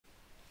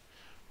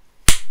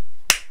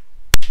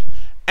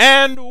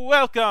And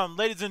welcome,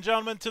 ladies and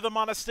gentlemen, to the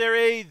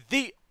monastery,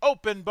 the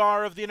open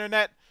bar of the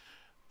internet,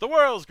 the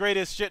world's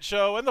greatest shit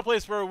show, and the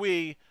place where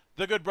we,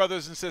 the good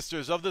brothers and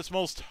sisters of this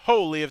most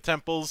holy of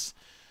temples,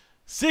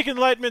 seek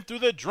enlightenment through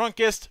the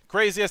drunkest,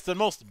 craziest, and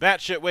most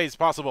batshit ways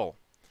possible.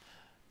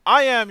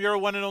 I am your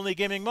one and only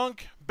gaming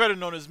monk, better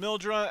known as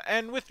Mildra,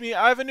 and with me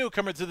I have a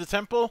newcomer to the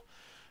temple,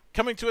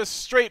 coming to us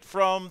straight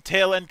from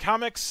Tail End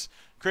Comics,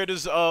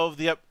 creators of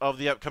the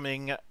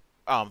upcoming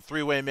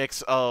three-way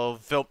mix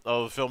of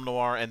film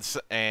noir and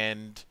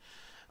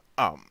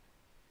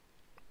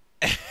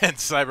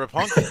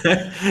cyberpunk.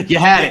 You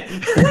had it.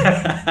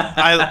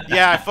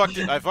 I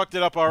fucked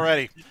it up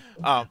already.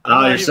 Oh,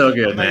 you're so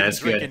good, man. It's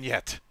good.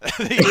 Yet.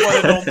 The one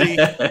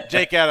and only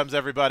Jake Adams,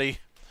 everybody.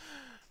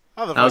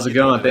 How's it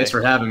going? Thanks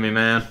for having me,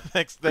 man.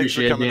 Thanks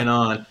Appreciate for coming being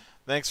on.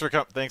 Thanks for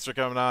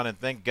coming on, and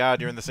thank God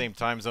you're in the same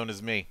time zone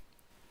as me.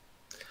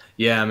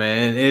 Yeah,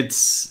 man.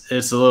 It's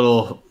a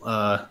little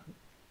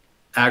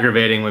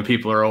aggravating when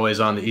people are always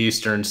on the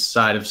eastern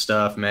side of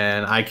stuff,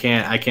 man. I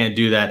can't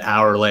do that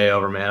hour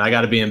layover, man. I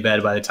got to be in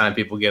bed by the time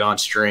people get on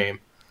stream.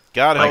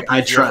 God help you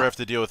if you ever have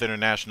to deal with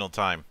international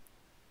time.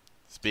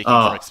 Speaking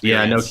from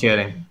experience. Yeah, no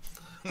kidding.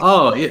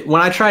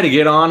 When I try to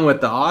get on with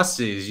the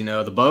Aussies, you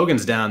know, the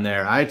Bogans down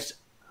there,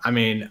 I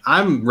mean,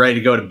 I'm ready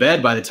to go to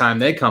bed by the time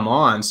they come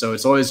on, so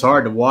it's always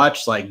hard to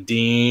watch like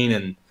Dean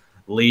and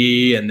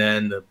Lee and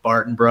then the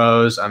Barton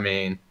Bros. I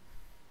mean,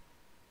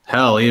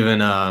 hell,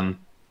 even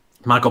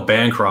Michael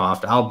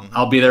Bancroft.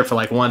 I'll be there for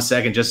like 1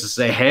 second just to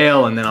say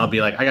hail, and then I'll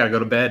be like, I gotta go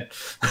to bed.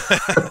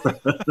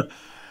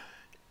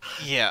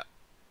 Yeah.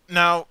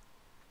 Now,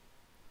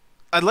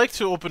 I'd like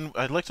to open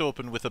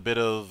with a bit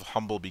of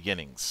humble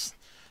beginnings.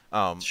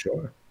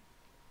 Sure.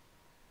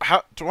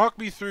 To walk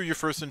me through your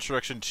first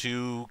introduction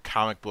to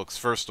comic books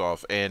first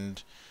off,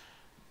 and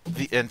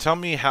tell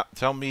me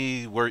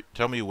where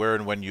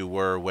and when you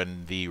were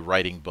when the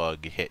writing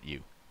bug hit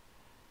you.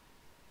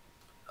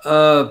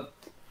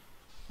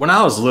 When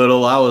I was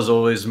little, I was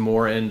always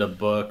more into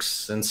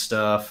books and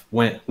stuff.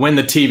 When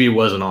the TV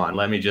wasn't on,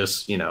 let me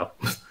just, you know,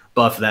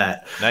 buff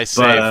that. Nice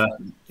save.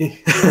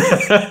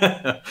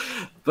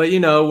 But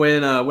you know,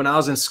 when I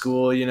was in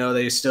school, you know,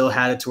 they still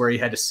had it to where you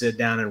had to sit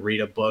down and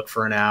read a book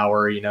for an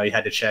hour. You know, you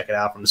had to check it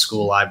out from the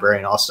school library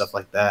and all stuff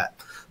like that.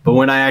 But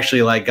when I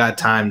actually like got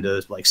time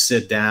to like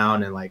sit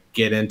down and like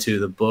get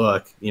into the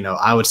book, you know,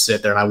 I would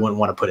sit there and I wouldn't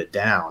want to put it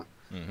down.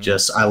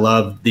 Mm-hmm. I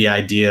love the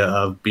idea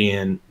of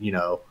being, you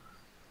know,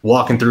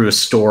 walking through a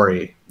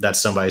story that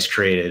somebody's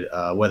created,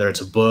 whether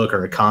it's a book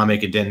or a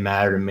comic, it didn't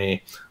matter to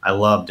me. I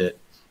loved it.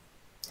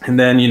 And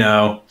then, you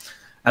know,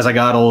 as I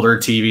got older,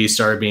 TV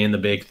started being the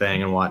big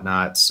thing and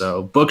whatnot.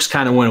 So books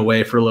kind of went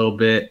away for a little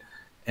bit.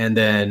 And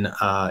then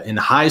in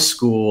high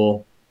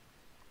school,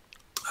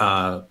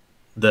 the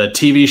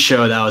TV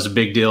show that was a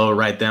big deal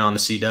right there on the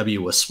CW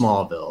was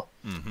Smallville.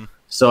 Mm-hmm.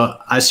 So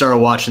I started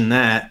watching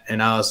that,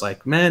 and I was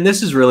like, man,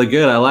 this is really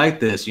good. I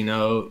like this. You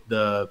know,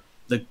 the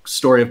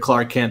story of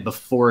Clark Kent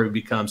before he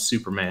becomes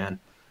Superman.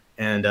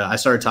 And I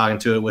started talking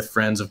to it with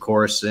friends, of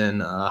course,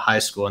 in high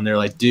school. And they're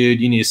like, dude,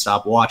 you need to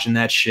stop watching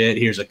that shit.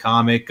 Here's a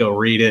comic. Go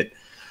read it.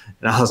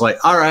 And I was like,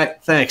 all right,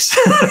 thanks.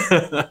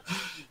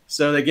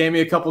 So they gave me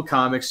a couple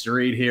comics to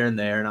read here and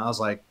there. And I was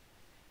like,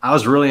 I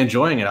was really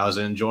enjoying it. I was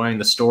enjoying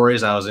the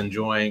stories. I was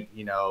enjoying,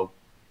 you know,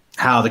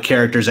 how the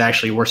characters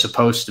actually were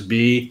supposed to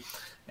be.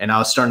 And I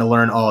was starting to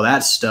learn all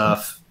that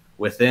stuff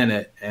within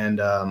it. And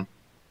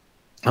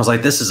I was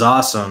like, this is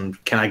awesome.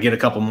 Can I get a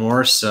couple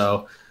more?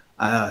 So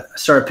I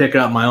started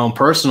picking up my own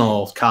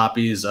personal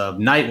copies of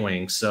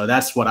Nightwing. So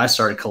that's what I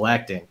started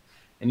collecting.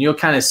 And you'll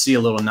kind of see a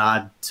little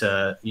nod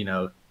to, you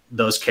know,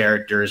 those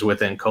characters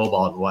within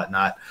Cobalt and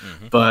whatnot.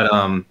 Mm-hmm.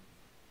 But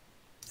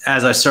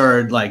as I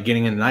started like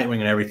getting into Nightwing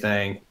and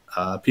everything,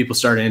 people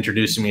started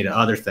introducing me to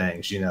other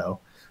things. You know,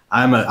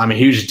 I'm a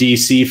huge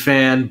DC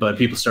fan, but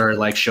people started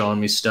like showing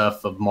me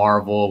stuff of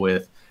Marvel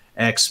with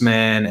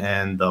X-Men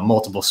and the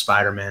multiple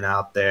Spider-Man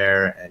out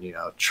there, and, you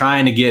know,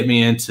 trying to get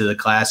me into the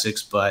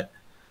classics. But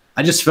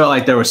I just felt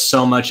like there was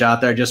so much out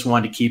there. I just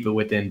wanted to keep it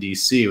within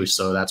DC,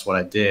 so that's what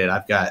I did.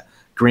 I've got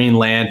Green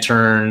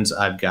Lanterns,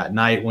 I've got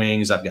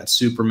Nightwings, I've got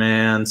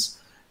Supermans,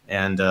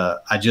 and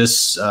I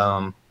just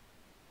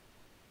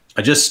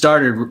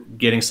started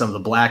getting some of the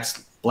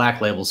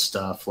Black Label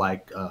stuff,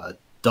 like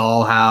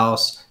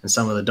Dollhouse and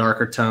some of the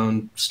darker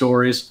tone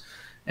stories,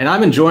 and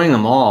I'm enjoying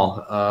them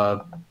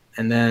all.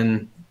 And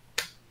then,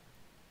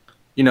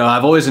 you know,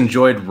 I've always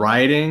enjoyed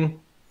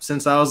writing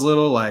since I was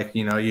little. Like,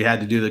 you know, you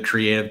had to do the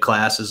creative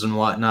classes and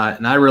whatnot,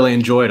 and I really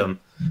enjoyed them.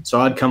 So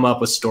I'd come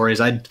up with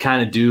stories. I'd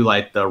kind of do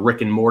like the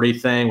Rick and Morty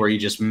thing where you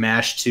just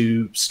mash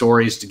two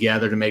stories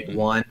together to make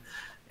one.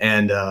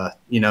 And,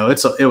 you know,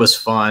 it was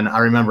fun. I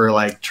remember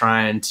like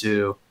trying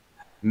to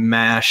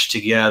mash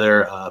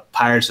together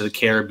Pirates of the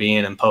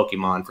Caribbean and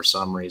Pokemon for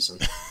some reason.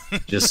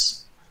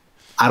 Just,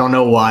 I don't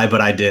know why,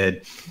 but I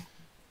did.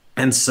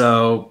 And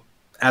so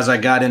as I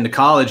got into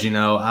college, you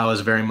know, I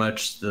was very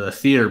much the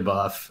theater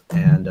buff.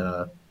 And,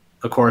 of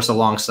course,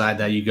 alongside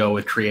that, you go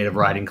with creative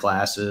writing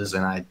classes,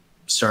 and I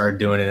started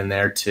doing it in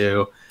there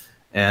too.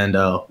 And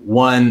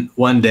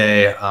one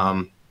day,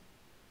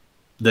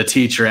 the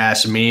teacher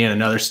asked me and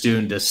another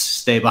student to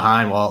stay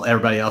behind while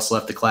everybody else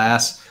left the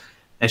class.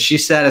 And she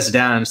sat us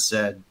down and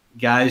said,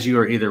 guys, you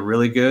are either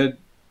really good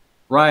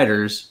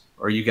writers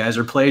or you guys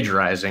are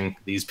plagiarizing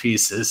these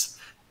pieces.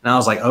 And I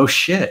was like, oh,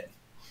 shit.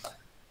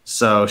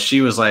 So she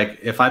was like,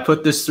 if I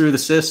put this through the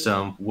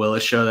system, will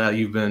it show that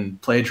you've been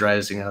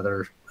plagiarizing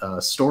other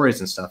stories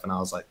and stuff? And I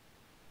was like,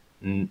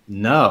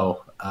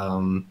 no.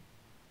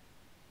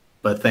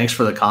 But thanks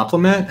for the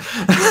compliment.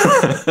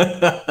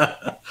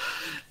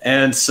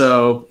 And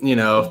so, you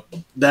know,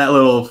 that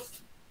little,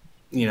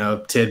 you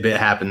know, tidbit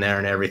happened there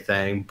and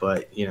everything.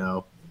 But, you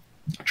know,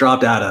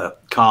 dropped out of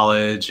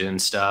college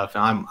and stuff.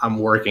 I'm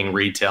working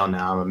retail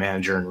now. I'm a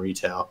manager in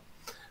retail.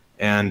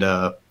 And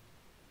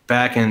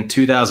back in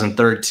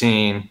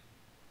 2013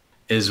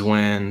 is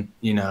when,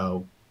 you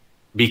know,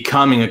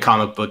 becoming a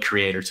comic book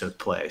creator took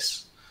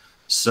place.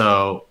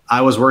 So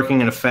I was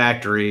working in a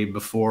factory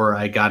before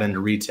I got into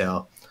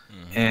retail.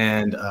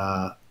 And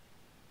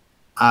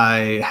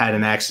I had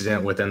an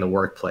accident within the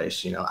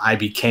workplace. You know, I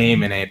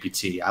became an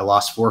amputee. I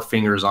lost 4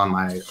 fingers on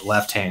my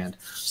left hand.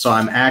 So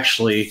I'm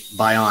actually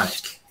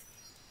bionic.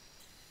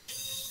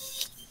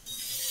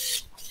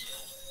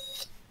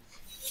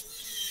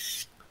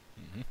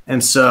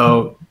 And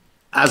so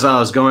as I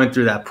was going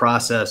through that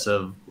process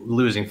of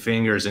losing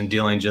fingers and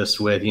dealing just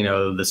with, you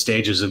know, the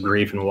stages of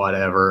grief and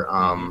whatever,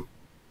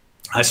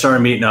 I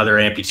started meeting other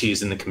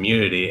amputees in the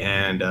community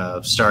and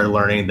started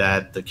learning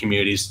that the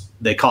communities,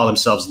 they call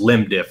themselves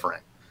limb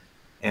different.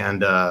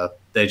 And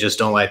they just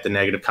don't like the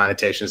negative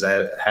connotations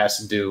that it has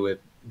to do with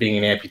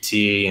being an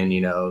amputee and, you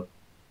know,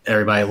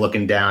 everybody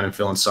looking down and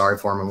feeling sorry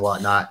for them and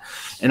whatnot.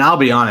 And I'll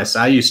be honest,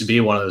 I used to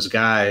be one of those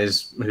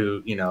guys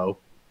who, you know,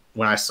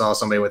 when I saw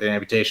somebody with an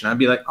amputation, I'd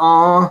be like,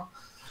 "Aw,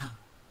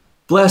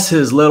 bless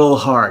his little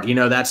heart." You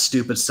know, that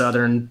stupid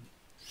Southern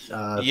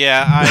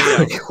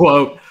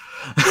quote.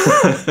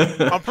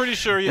 I'm pretty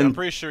sure.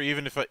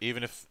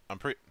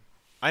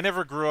 I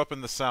never grew up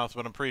in the South,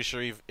 but I'm pretty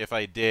sure if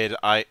I did,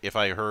 if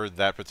I heard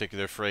that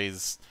particular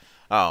phrase,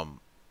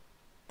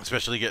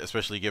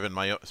 especially given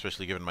my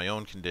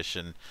own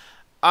condition,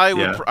 I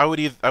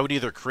would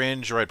either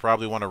cringe or I'd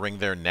probably want to wring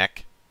their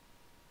neck.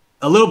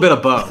 A little bit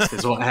of both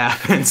is what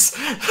happens.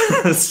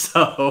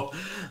 So,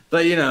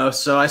 but you know,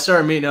 so I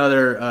started meeting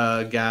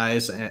other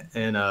guys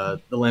in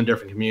the limb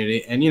different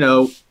community, and you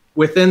know,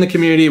 within the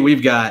community,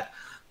 we've got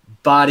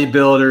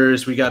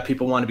bodybuilders, we got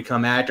people wanting to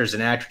become actors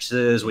and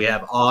actresses, we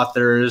have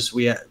authors,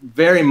 we have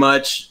very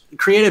much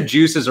creative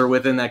juices are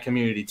within that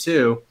community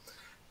too.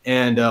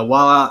 And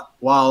while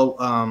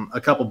a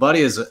couple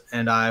buddies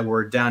and I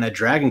were down at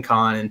Dragon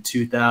Con in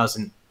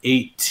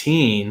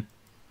 2018,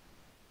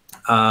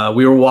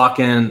 we were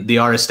walking the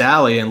artist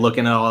alley and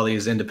looking at all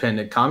these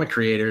independent comic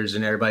creators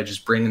and everybody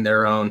just bringing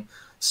their own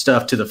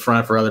stuff to the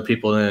front for other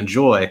people to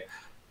enjoy.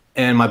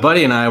 And my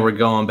buddy and I were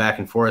going back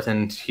and forth,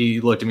 and he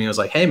looked at me and was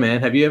like, "Hey,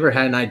 man, have you ever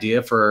had an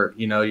idea for,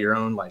 you know, your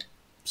own like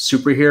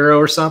superhero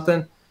or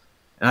something?"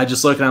 And I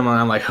just looked at him and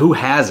I'm like, "Who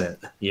hasn't?"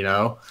 You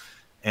know?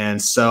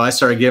 And so I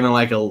started giving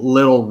like a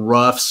little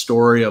rough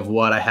story of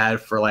what I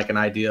had for like an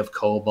idea of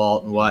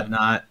Cobalt and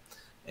whatnot.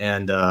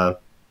 And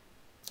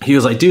he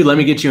was like, "Dude, let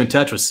me get you in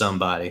touch with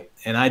somebody."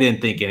 And I didn't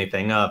think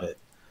anything of it.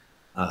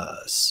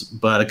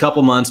 But a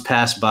couple months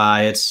passed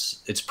by.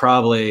 It's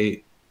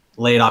probably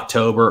late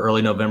October,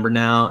 early November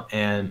now,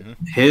 and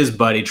his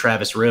buddy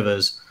Travis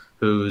Rivas,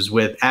 who's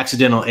with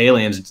Accidental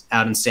Aliens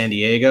out in San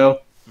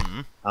Diego,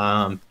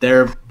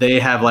 they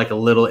have like a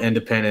little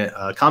independent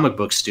comic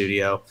book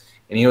studio,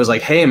 and he was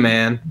like, "Hey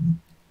man,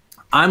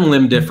 I'm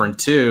limb different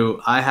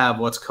too. I have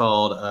what's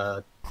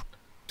called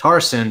TAR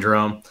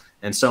syndrome,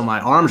 and so my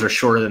arms are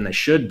shorter than they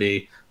should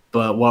be.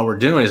 But what we're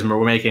doing is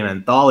we're making an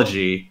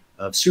anthology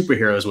of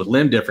superheroes with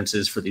limb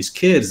differences for these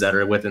kids that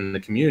are within the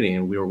community,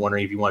 and we were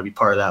wondering if you want to be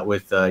part of that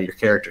with your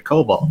character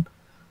Cobalt."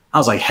 I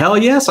was like, "Hell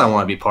yes, I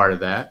want to be part of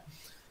that."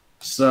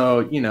 So,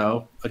 you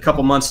know, a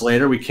couple months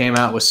later, we came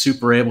out with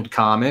Super Abled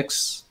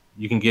Comics.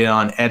 You can get it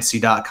on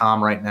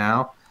Etsy.com right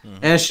now.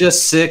 And it's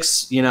just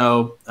 6, you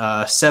know,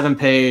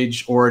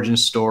 7-page origin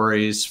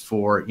stories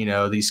for, you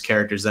know, these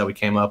characters that we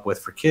came up with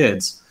for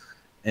kids.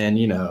 And,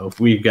 you know,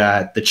 we've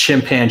got the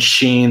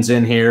Chimpanzees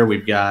in here.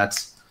 We've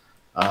got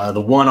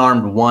the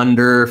One-Armed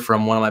Wonder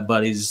from one of my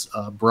buddies,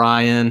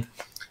 Brian.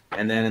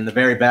 And then in the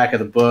very back of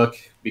the book,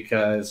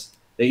 because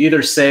they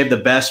either saved the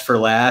best for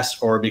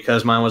last or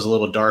because mine was a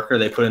little darker,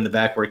 they put in the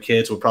back where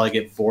kids will probably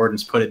get bored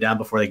and put it down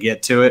before they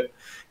get to it,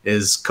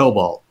 is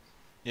Cobalt.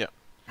 Yeah.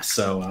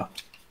 So,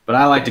 but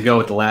I like to go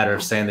with the latter,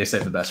 saying they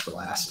saved the best for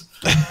last.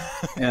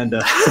 And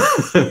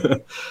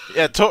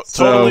yeah,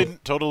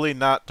 totally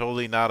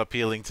not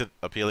appealing to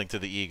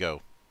the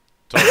ego.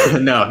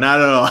 Totally. No,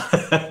 not at all.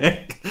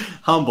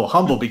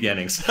 humble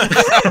beginnings.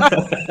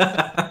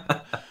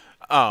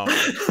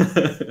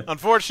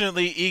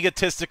 Unfortunately,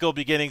 egotistical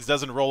beginnings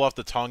doesn't roll off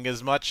the tongue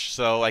as much,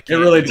 so I can't.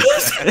 It really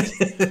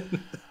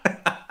doesn't.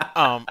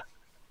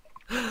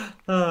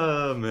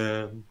 Oh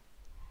man.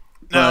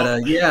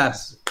 But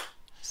yes.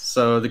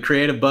 So the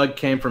creative bug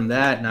came from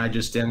that, and I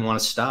just didn't want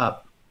to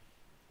stop.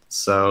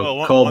 So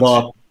Well,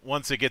 Cobalt,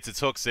 once it gets its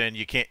hooks in,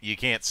 you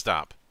can't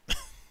stop.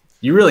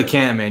 you really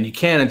can't, man. You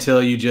can't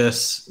until you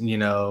just, you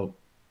know,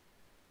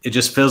 it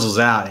just fizzles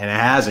out, and it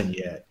hasn't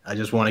yet. I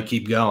just want to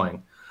keep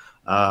going.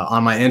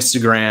 On my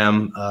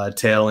Instagram,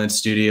 Tailend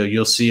Studio,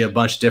 you'll see a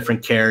bunch of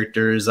different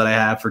characters that I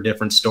have for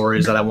different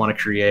stories that I want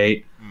to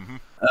create. Mm-hmm.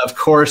 Of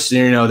course,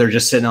 you know, they're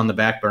just sitting on the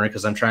back burner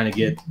because I'm trying to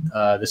get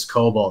this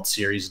Cobalt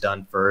series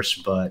done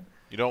first. But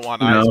you don't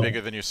want eyes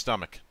bigger than your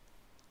stomach.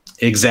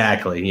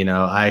 Exactly. You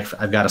know,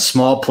 I've got a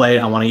small plate.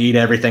 I want to eat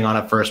everything on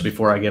it first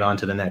before I get on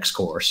to the next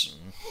course.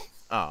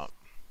 Oh,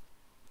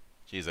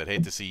 geez, I'd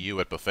hate to see you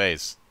at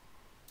buffets.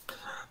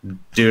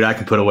 Dude, I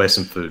can put away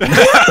some food.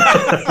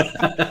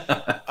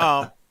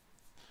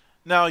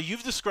 Now,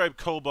 you've described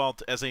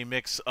Cobalt as a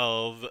mix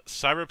of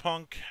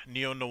cyberpunk,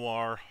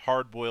 neo-noir,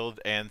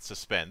 hard-boiled, and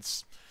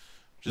suspense,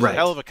 which is a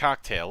hell of a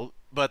cocktail.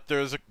 But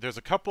there's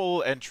a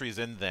couple entries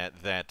in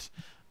that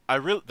I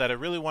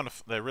really want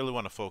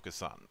to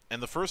focus on,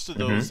 and the first of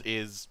those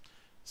is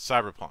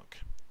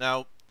cyberpunk.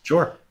 Now,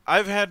 sure,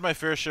 I've had my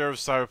fair share of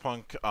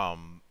cyberpunk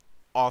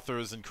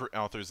authors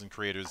and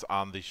creators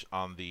on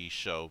the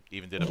show.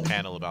 Even did a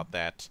panel about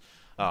that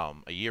a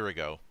year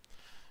ago.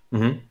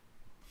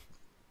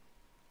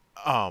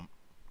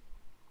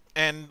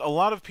 And a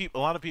lot of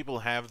people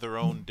have their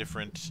own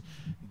different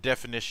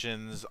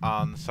definitions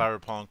on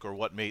cyberpunk, or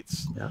what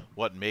makes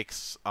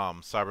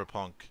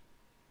cyberpunk,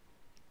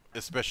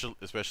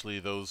 especially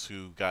those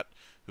who got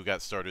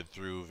started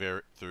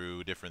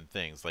through different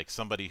things. Like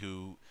somebody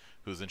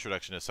whose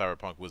introduction to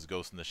cyberpunk was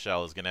Ghost in the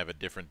Shell is going to have a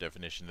different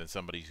definition than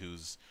somebody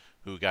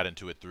who got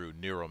into it through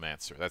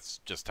Neuromancer. That's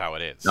just how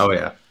it is. Oh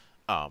yeah,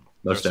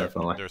 most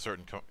definitely. There are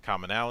certain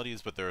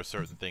commonalities, but there are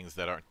certain things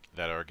that are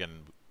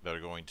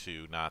going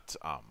to not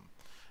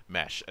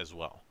mesh as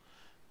well.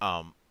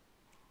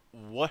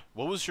 What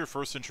was your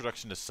first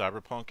introduction to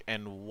cyberpunk,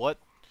 and what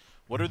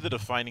are the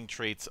defining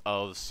traits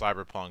of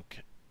cyberpunk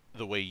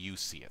the way you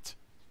see it?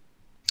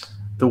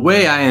 The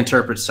way I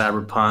interpret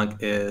cyberpunk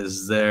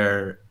is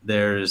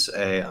there's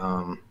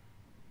a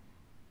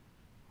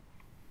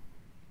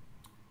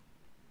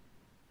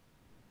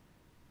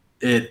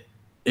it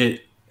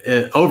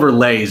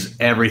overlays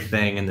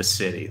everything in the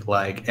city.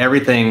 Like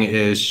everything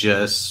is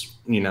just,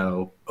 you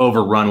know,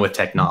 overrun with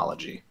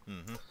technology.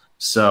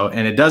 So,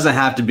 and it doesn't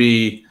have to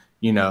be,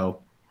 you know,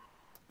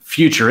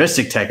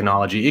 futuristic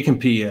technology. It can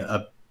be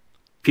a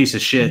piece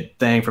of shit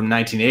thing from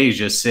 1980s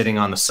just sitting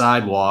on the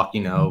sidewalk,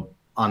 you know,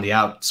 on the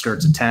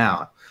outskirts of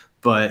town.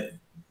 But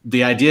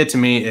the idea to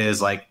me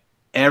is like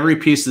every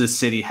piece of the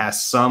city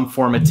has some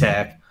form of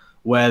tech,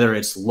 whether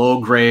it's low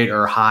grade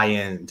or high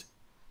end.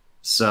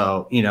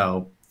 So, you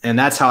know, and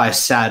that's how I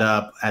set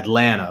up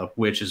Atlanta,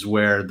 which is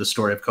where the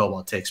story of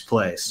Cobalt takes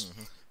place.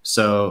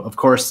 So, of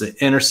course, the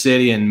inner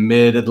city and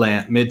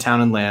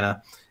midtown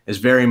Atlanta is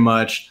very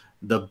much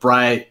the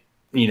bright,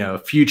 you know,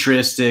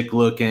 futuristic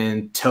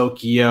looking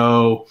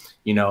Tokyo,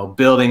 you know,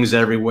 buildings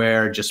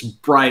everywhere,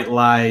 just bright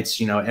lights,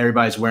 you know,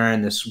 everybody's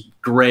wearing this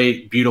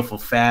great, beautiful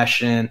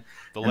fashion.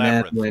 The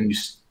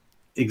labyrinth.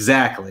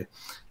 Exactly.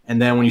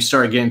 And then when you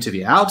start getting to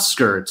the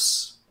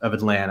outskirts of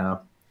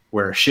Atlanta,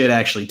 where shit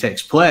actually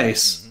takes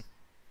place,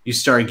 you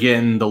start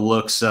getting the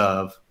looks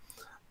of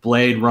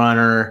Blade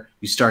Runner.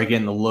 You start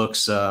getting the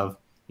looks of,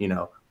 you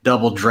know,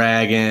 Double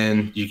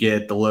Dragon. You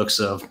get the looks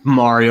of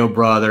Mario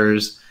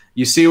Brothers.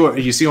 You see where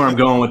I'm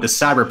going with the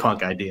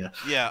cyberpunk idea.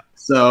 Yeah.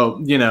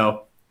 So, you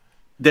know,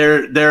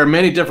 there are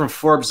many different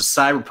forms of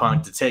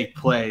cyberpunk to take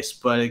place,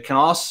 but it can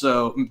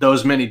also,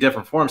 those many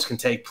different forms can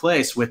take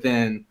place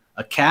within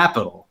a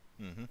capital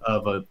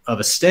of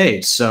a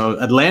state. So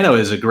Atlanta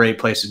is a great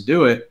place to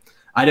do it.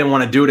 I didn't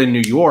want to do it in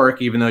New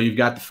York, even though you've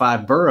got the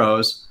 5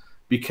 boroughs,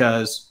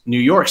 because New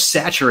York's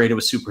saturated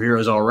with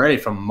superheroes already,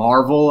 from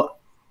Marvel,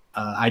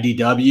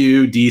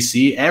 IDW,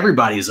 DC.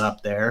 Everybody's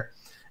up there.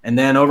 And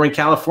then over in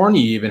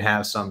California, you even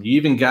have some. You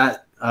even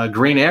got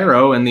Green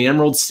Arrow and the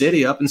Emerald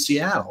City up in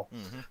Seattle.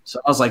 So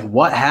I was like,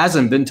 what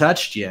hasn't been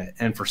touched yet?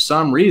 And for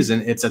some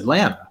reason, it's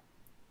Atlanta.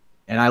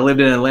 And I lived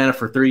in Atlanta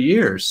for 3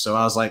 years. So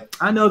I was like,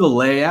 I know the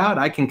layout.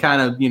 I can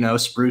kind of, you know,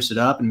 spruce it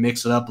up and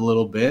mix it up a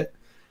little bit.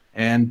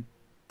 And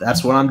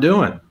that's what I'm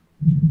doing.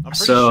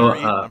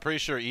 I'm pretty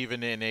sure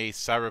even in a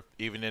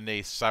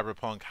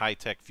cyberpunk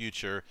high-tech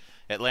future,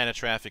 Atlanta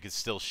traffic is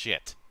still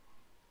shit.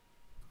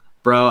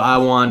 Bro, I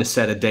wanted to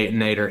set a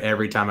detonator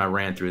every time I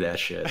ran through that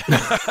shit.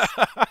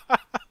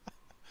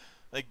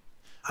 Like,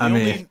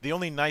 the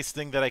only nice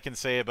thing that I can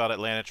say about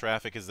Atlanta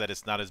traffic is that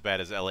it's not as bad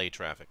as LA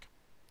traffic.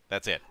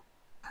 That's it.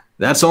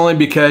 That's only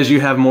because you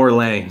have more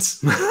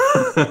lanes.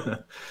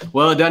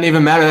 Well, it doesn't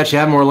even matter that you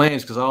have more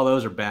lanes, because all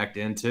those are backed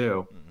in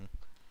too.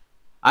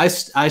 I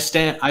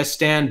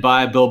stand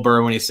by Bill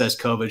Burr when he says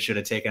COVID should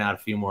have taken out a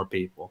few more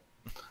people.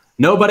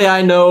 Nobody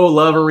I know,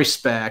 love, or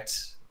respect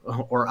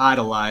or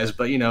idolize,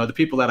 but, you know, the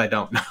people that I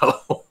don't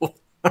know.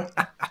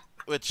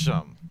 Which,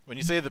 when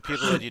you say the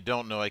people that you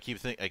don't know, I keep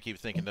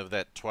thinking of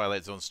that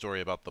Twilight Zone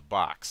story about the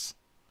box.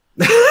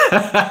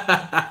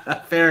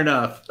 Fair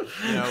enough.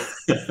 You know,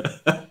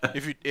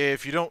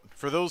 if you don't,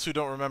 for those who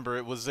don't remember,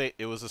 it was a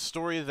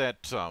story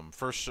that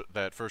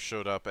first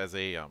showed up as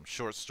a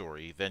short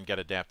story, then got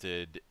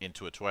adapted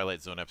into a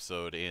Twilight Zone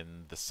episode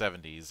in the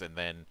 '70s, and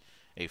then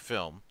a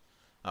film.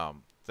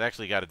 It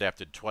actually got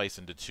adapted twice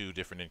into two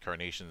different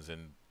incarnations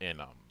in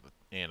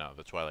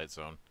the Twilight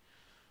Zone,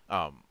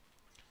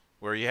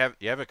 where you have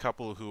a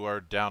couple who are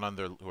down on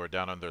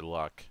their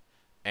luck,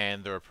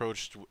 and they're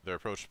approached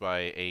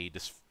by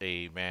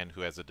a man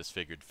who has a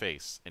disfigured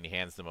face, and he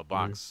hands them a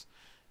box.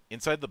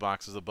 Inside the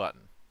box is a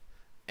button,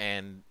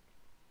 and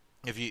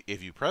if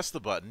you press the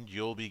button,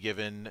 you'll be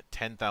given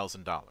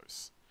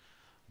 $10,000,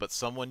 but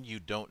someone you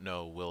don't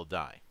know will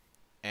die.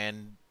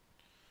 And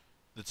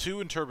the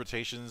two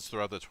interpretations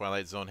throughout the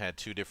Twilight Zone had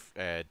two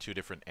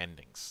different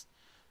endings,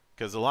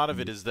 because a lot of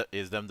it is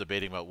them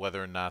debating about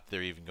whether or not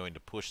they're even going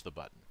to push the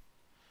button.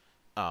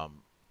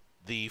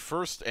 The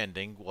first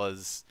ending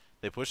was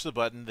they push the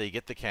button, they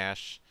get the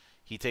cash.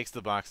 He takes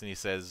the box and he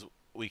says,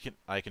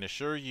 I can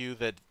assure you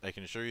that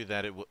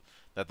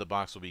that the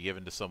box will be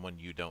given to someone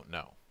you don't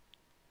know.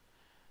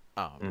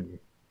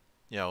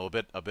 You know,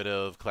 a bit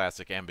of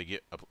classic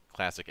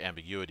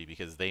ambiguity,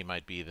 because they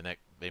might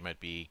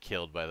be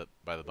killed by the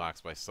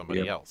box by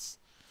somebody else.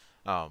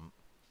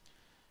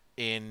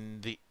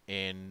 In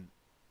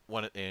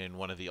one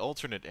of the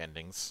alternate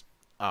endings,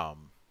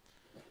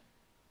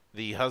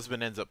 the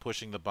husband ends up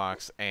pushing the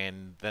box,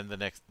 and then the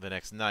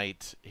next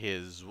night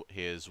his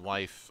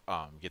wife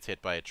gets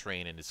hit by a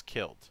train and is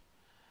killed.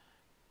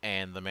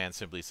 And the man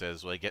simply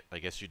says, "Well, I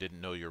guess you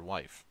didn't know your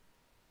wife."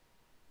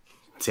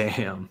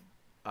 Damn.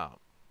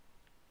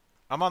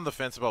 I'm on the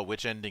fence about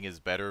which ending is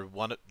better.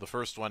 The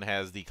first one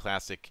has the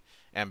classic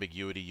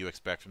ambiguity you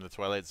expect from the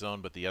Twilight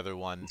Zone, but the other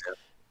one,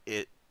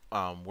 it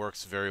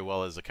works very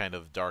well as a kind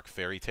of dark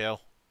fairy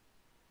tale.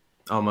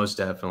 Almost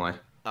definitely.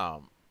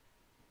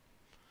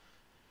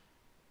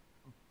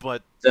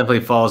 But definitely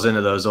falls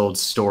into those old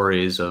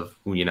stories of,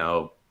 you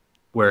know,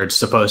 where it's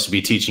supposed to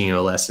be teaching you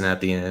a lesson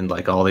at the end,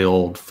 like all the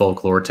old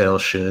folklore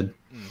tales should.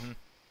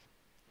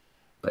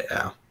 But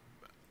yeah.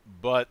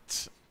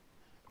 But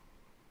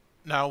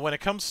now, when it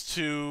comes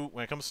to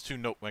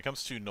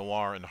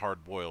noir and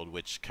hard boiled,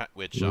 which kind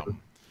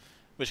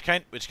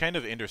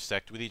of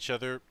intersect with each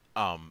other,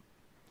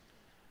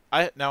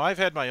 I've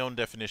had my own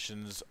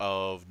definitions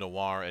of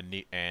noir and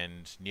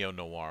neo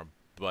noir,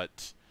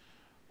 but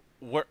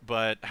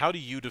how do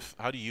you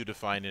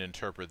define and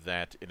interpret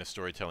that in a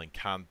storytelling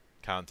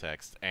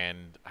context,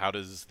 and how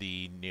does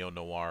the neo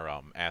noir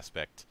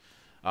aspect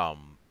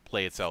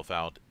play itself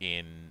out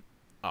in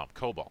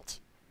Cobalt?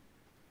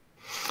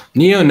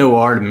 Neo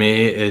noir to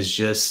me is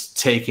just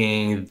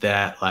taking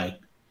that like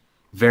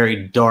very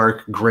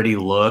dark, gritty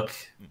look,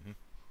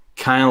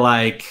 kind of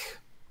like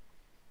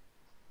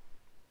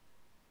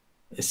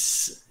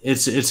it's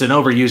an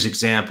overused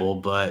example,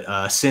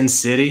 but Sin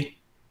City,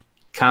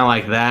 kind of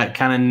like that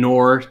kind of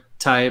noir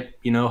type,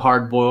 you know,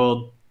 hard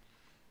boiled,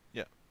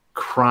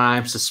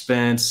 crime,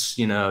 suspense,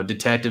 you know,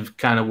 detective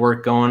kind of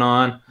work going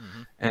on.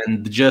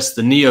 And just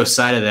the Neo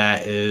side of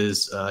that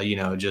is, you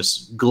know,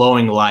 just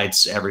glowing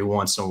lights every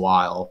once in a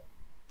while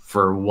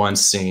for one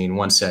scene,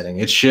 one setting.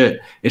 It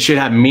should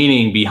have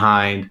meaning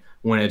behind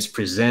when it's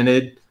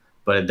presented,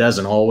 but it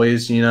doesn't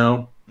always, you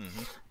know.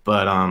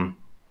 But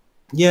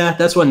yeah,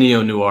 that's what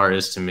neo noir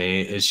is to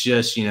me. It's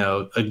just, you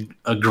know,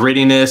 a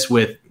grittiness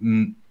with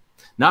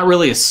not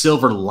really a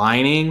silver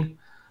lining,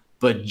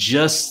 but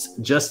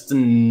just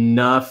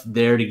enough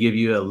there to give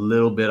you a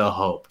little bit of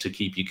hope to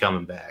keep you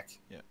coming back.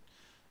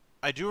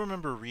 I do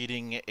remember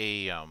reading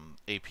a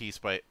piece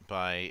by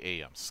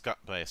a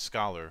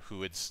scholar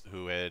who had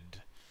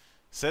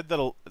said that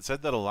a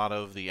lot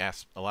of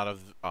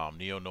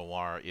neo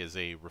noir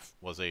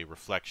was a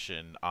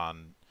reflection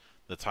on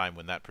the time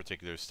when that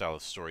particular style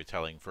of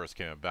storytelling first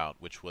came about,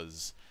 which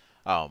was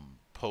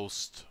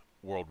post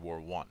World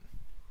War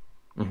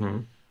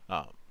I.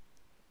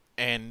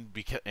 And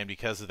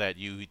because of that,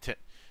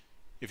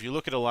 if you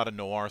look at a lot of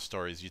noir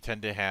stories, you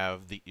tend to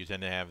have the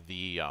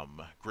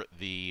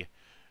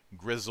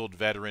grizzled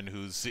veteran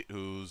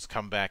who's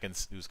come back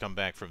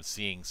from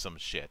seeing some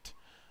shit,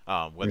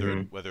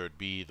 whether it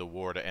be the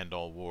war to end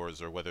all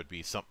wars, or whether it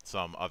be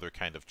some other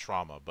kind of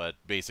trauma. But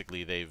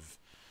basically, they've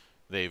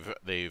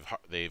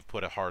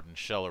put a hardened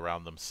shell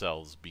around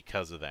themselves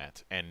because of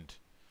that, and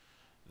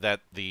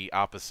that the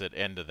opposite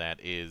end of that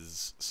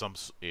is some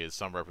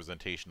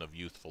representation of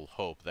youthful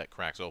hope that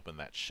cracks open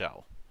that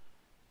shell.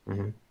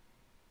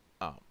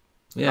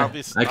 Yeah,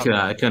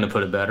 I couldn't have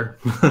put it better.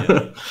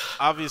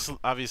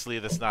 Obviously,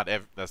 that's not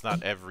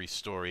every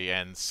story,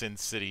 and Sin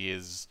City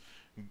is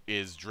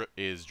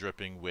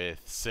dripping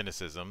with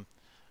cynicism,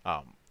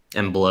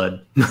 and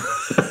blood.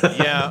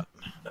 Yeah,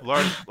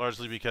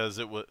 largely because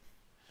it was.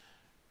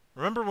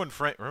 Remember when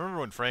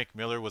Frank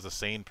Miller was a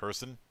sane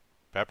person?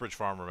 Pepperidge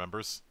Farm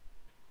remembers.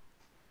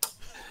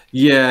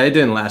 Yeah, it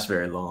didn't last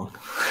very long.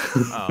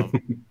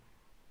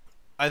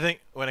 I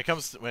think when it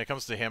comes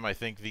to him, I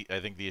think the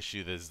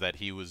issue is that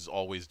he was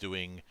always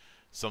doing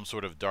some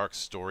sort of dark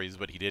stories,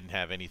 but he didn't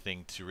have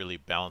anything to really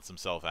balance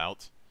himself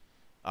out.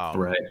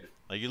 Right.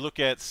 Like you look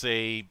at,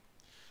 say,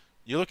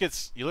 you look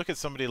at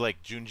somebody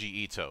like Junji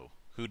Ito,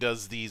 who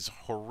does these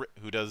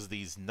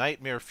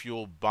nightmare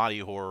fueled body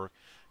horror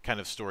kind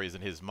of stories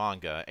in his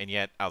manga, and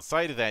yet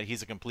outside of that,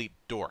 he's a complete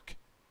dork.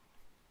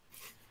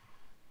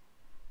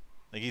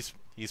 Like he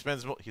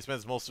spends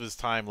most of his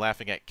time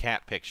laughing at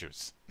cat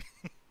pictures.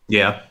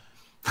 Yeah.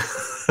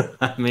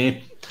 I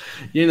mean,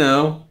 you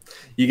know,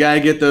 you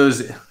gotta get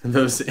those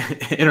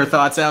inner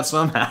thoughts out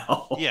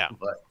somehow. Yeah.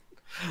 But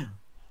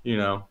you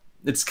know,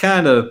 it's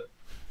kind of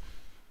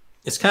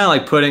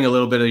like putting a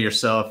little bit of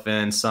yourself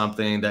in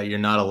something that you're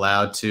not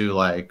allowed to,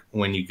 like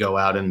when you go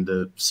out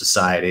into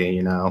society,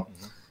 you know.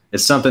 Mm-hmm.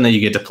 It's something that you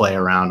get to play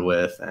around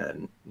with,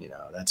 and you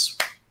know, that's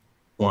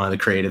one of the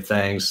creative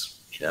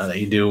things, you know, that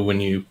you do when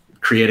you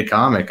create a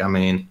comic. I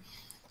mean,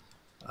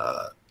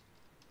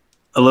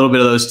 a little bit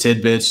of those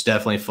tidbits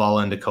definitely fall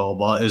into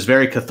Cobalt. It was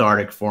very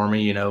cathartic for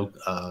me, you know.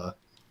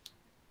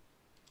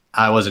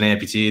 I was an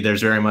amputee.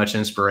 There's very much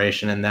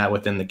inspiration in that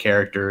within the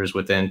characters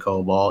within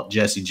Cobalt.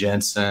 Jesse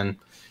Jensen,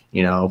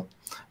 you know,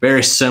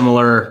 very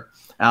similar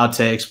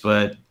outtakes,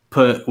 but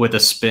put with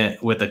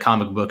a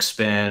comic book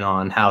spin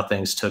on how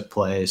things took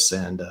place,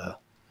 and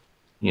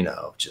you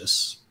know,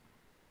 just,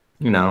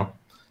 you know,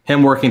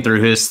 him working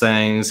through his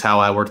things, how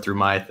I work through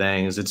my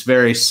things. It's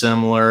very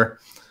similar,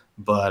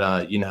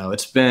 but you know,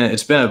 it's been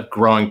a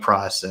growing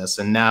process,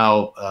 and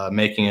now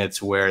making it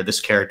to where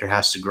this character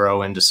has to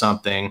grow into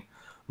something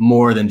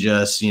more than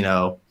just, you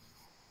know,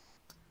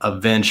 a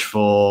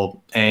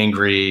vengeful,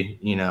 angry,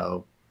 you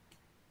know,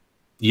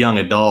 young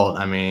adult.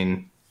 I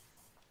mean,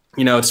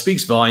 you know, it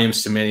speaks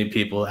volumes to many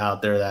people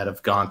out there that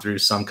have gone through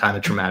some kind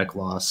of traumatic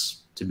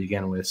loss to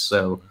begin with.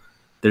 So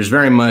there's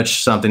very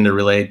much something to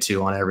relate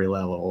to on every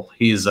level.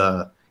 He's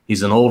an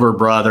older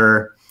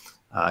brother.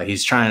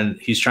 He's trying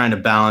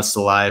to balance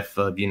the life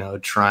of, you know,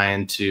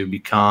 trying to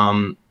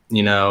become,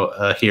 you know,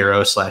 a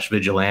hero /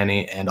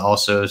 vigilante, and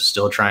also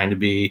still trying to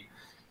be,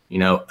 you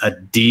know, a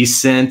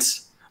decent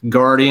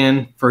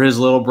guardian for his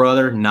little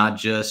brother, not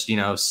just, you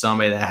know,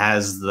 somebody that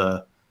has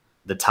the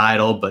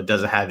title but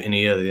doesn't have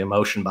any of the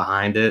emotion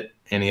behind it,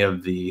 any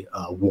of the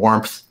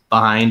warmth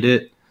behind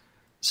it.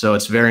 So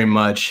it's very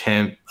much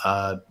him,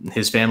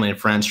 his family and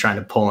friends trying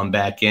to pull him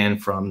back in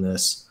from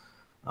this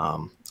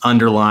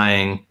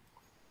underlying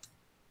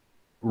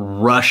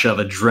rush of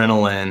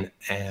adrenaline,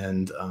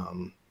 and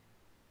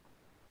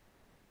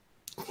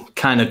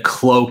kind of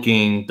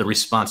cloaking the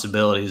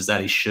responsibilities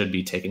that he should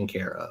be taking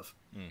care of.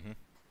 Mm-hmm.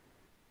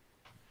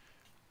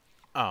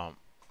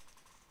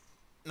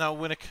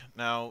 Now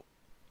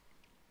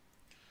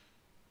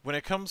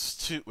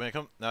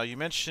you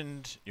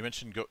mentioned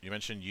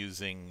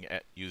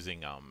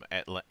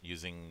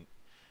using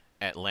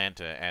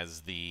Atlanta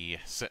as the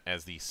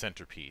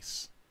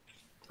centerpiece.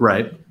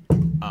 Right.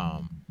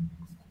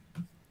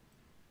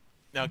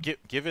 Now,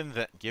 given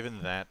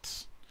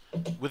that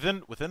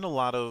within a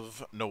lot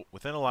of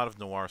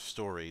noir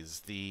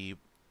stories, the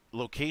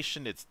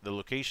location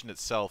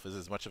itself is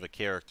as much of a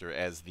character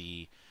as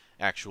the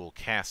actual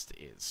cast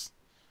is.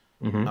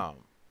 Mm-hmm.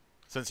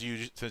 Since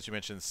you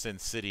mentioned Sin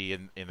City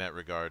in that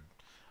regard,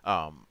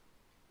 as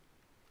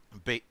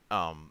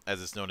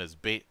it's known as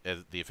the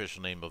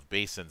official name of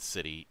Basin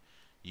City,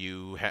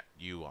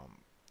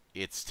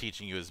 it's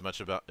teaching you as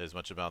much about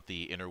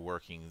the inner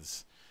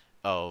workings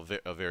of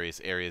various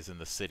areas in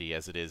the city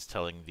as it is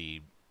telling the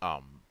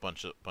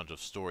bunch of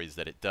stories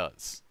that it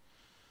does.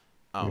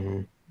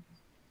 Mm-hmm.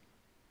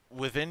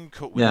 Within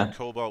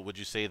Cobalt, would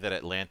you say that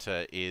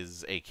Atlanta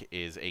is a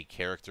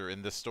character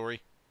in this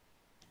story?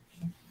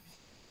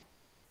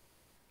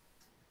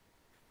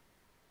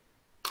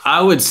 I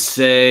would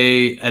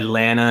say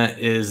Atlanta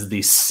is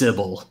the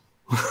Sybil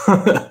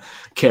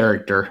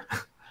character.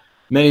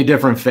 Many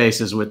different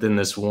faces within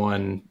this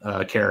one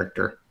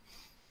character.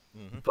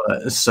 Mm-hmm.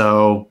 But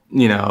so,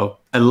 you know,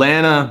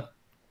 Atlanta,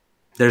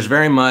 there's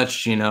very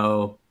much, you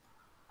know,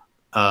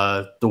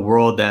 the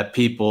world that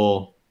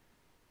people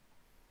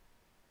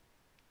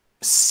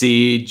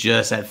see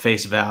just at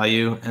face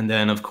value. And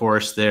then, of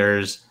course,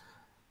 there's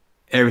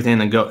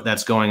everything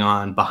that's going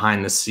on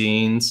behind the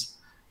scenes.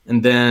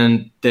 And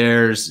then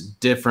there's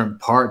different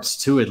parts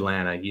to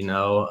Atlanta, you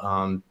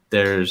know.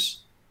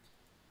 There's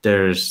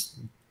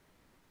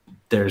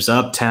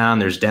uptown,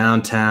 there's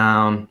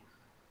downtown,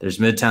 there's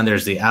midtown,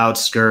 there's the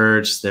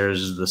outskirts,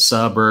 there's the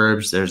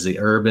suburbs, there's the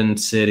urban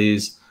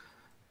cities,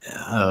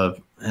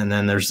 and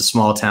then there's the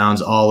small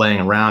towns all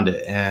laying around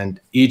it. And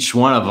each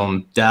one of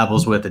them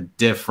dabbles with a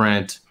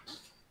different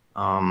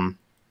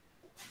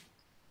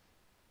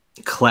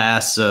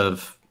class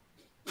of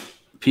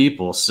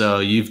people. So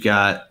you've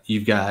got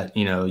you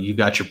know, you've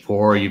got your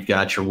poor, you've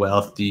got your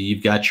wealthy,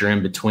 you've got your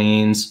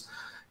in-betweens,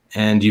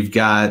 and you've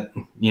got,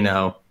 you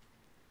know,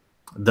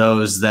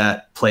 those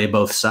that play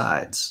both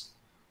sides.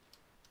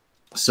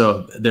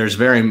 So there's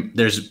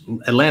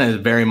Atlanta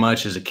very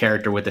much as a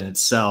character within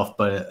itself,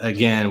 but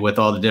again, with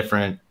all the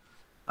different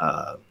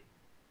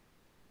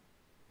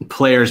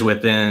players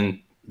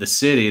within the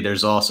city,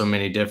 there's also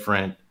many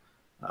different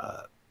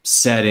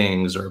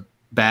settings or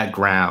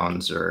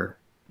backgrounds or,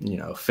 you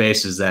know,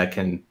 faces that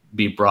can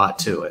be brought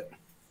to it.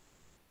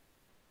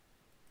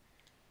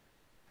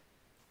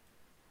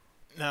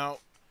 Now,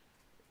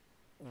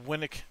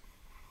 when it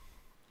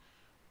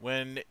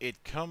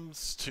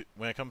comes to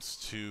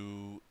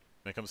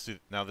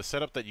now the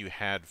setup that you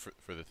had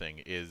for the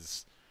thing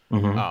is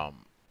Mm-hmm.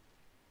 um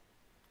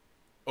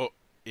oh,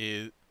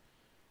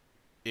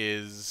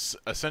 is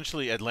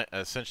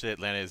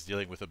Atlanta is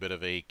dealing with a bit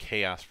of a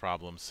chaos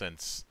problem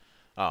since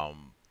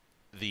um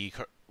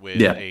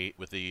Yeah.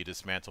 with the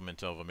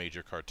dismantlement of a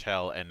major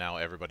cartel, and now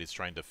everybody's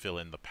trying to fill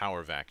in the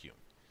power vacuum.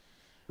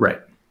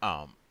 Right.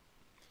 Um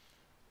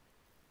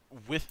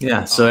with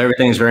Yeah. So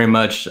everything's very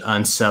much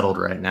unsettled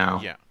right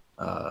now.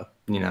 Yeah.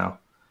 You know.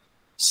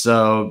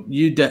 So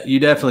you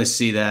definitely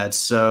see that.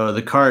 So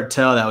the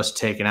cartel that was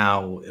taken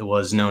out, it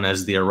was known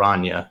as the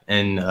Aranya,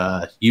 and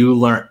you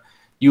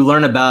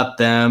learn about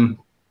them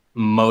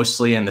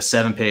mostly in the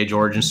 7-page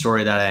origin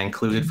story that I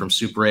included from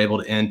Super Able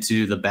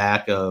into the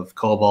back of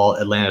Cobalt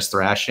Atlantis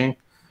Thrashing.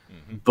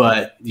 Hmm.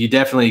 But you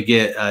definitely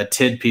get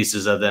tid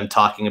pieces of them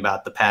talking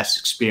about the past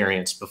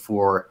experience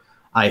before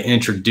I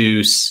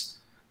introduce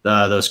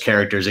those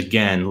characters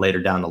again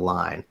later down the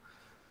line.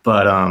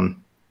 But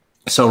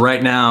so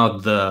right now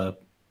the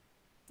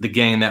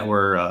gang that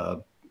we're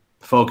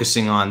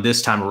focusing on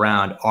this time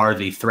around are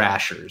the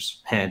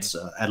Thrashers, Hmm. hence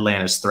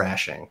Atlantis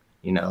Thrashing.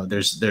 You know,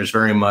 there's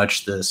very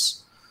much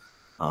this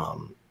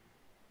um,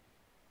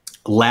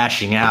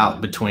 lashing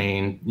out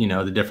between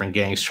the different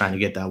gangs trying to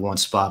get that one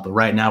spot. But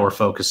right now we're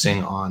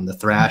focusing on the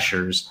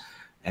Thrashers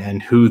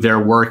and who they're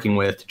working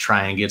with to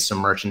try and get some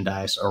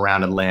merchandise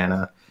around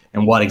Atlanta,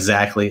 and what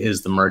exactly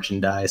is the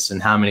merchandise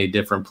and how many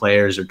different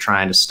players are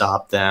trying to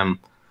stop them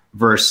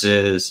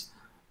versus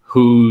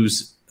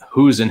who's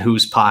in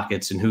whose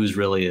pockets and who's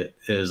really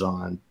is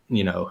on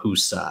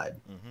whose side.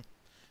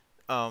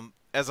 Hmm.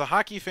 As a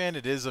hockey fan,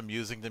 it is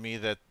amusing to me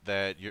that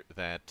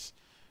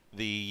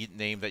the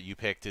name that you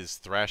picked is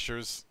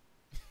Thrashers.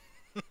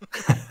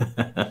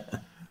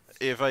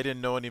 If I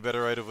didn't know any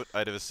better, I'd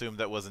have assumed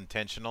that was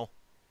intentional.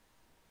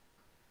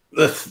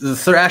 The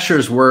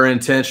Thrashers were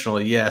intentional,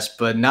 yes,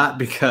 but not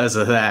because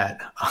of that.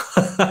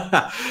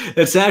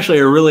 It's actually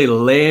a really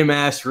lame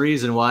ass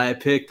reason why I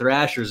picked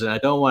Thrashers, and I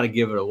don't want to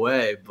give it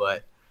away,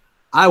 but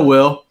I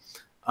will.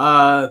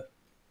 Uh,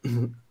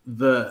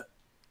 the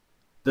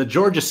the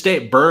Georgia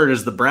State bird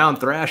is the brown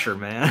thrasher,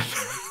 man.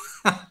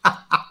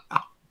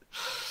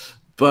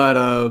 But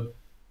I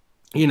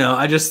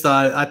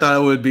thought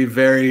it would be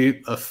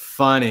very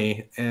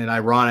funny and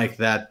ironic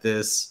that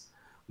this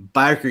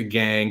biker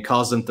gang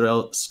calls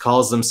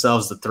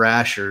themselves the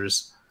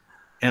Thrashers,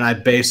 and I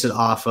base it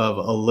off of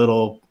a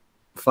little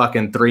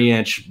fucking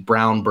 3-inch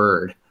brown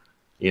bird.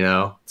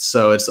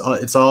 So it's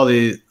all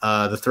the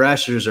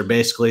Thrashers are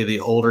basically the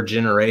older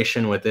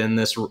generation within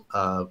this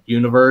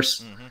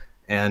universe, Hmm.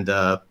 and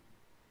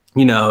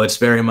it's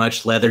very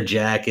much leather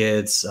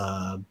jackets,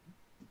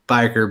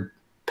 biker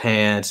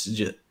pants,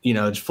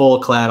 it's full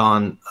clad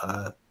on,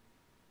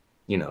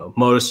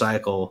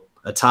 motorcycle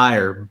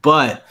attire.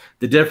 But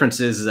the difference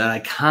is that I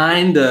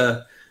kind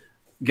of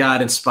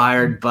got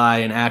inspired by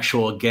an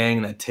actual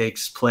gang that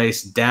takes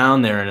place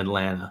down there in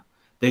Atlanta.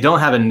 They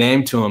don't have a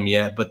name to them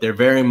yet, but they're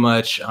very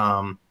much,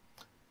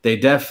 they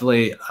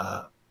definitely,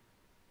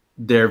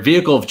 their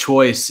vehicle of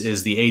choice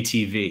is the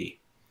ATV.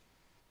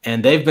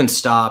 And they've been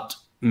stopped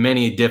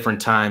many different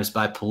times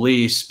by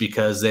police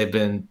because they've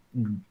been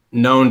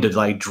known to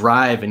like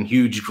drive in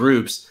huge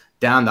groups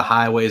down the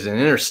highways and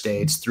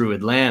interstates through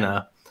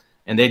Atlanta,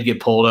 and they'd get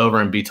pulled over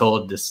and be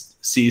told to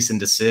cease and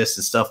desist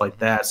and stuff like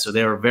that. So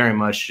they were very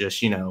much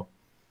just,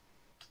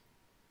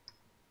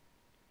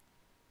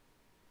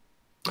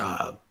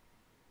 uh,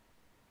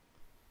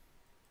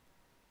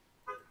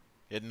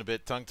 Getting a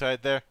bit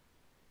tongue-tied there.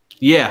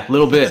 yeah, a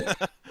little bit.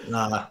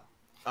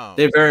 Um,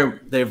 They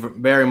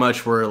very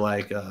much were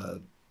like,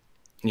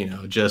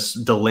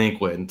 just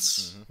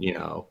delinquents,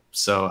 mhm.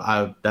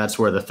 So that's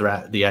where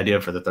the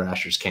idea for the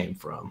Thrashers came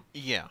from.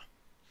 Yeah.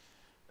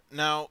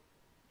 Now,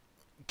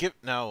 give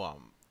now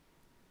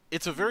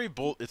it's a very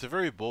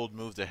bold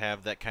move to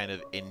have that kind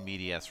of in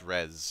medias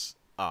res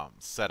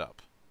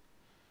setup.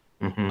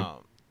 Hmm.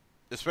 Um,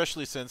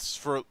 Especially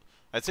since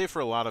I'd say for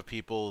a lot of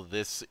people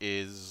this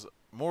is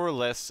more or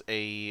less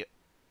a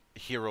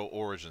hero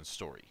origin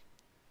story.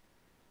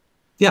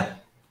 Yeah.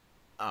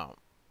 Um,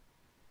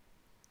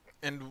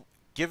 and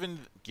one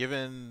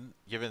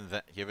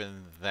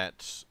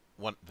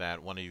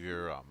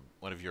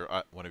of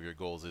your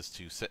goals is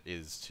to set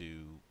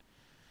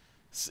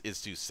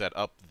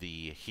up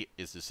the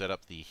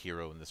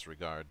hero in this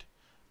regard.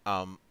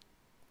 Um,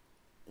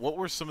 what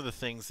were some of the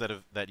things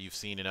that you've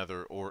seen in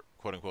other or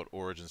quote unquote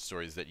origin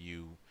stories that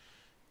you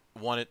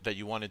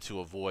wanted to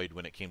avoid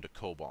when it came to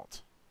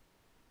Cobalt?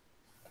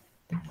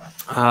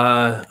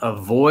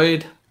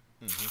 Avoid.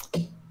 Hmm.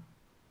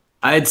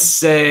 I'd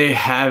say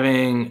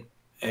having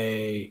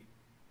a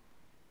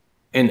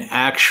an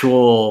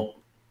actual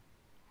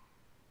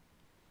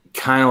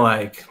kind of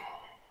like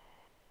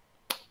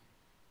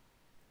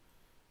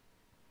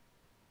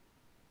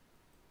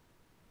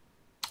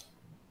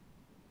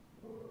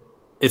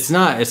it's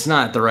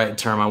not the right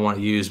term I want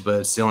to use,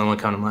 but it's the only one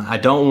coming to mind. I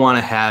don't want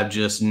to have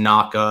just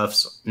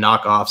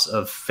knockoffs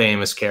of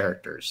famous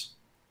characters.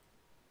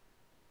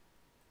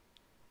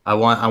 I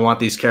want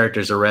these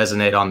characters to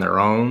resonate on their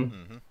own.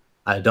 Mm-hmm.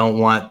 I don't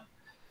want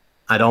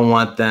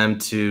them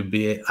to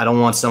be. I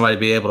don't want somebody to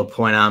be able to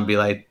point out and be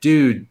like,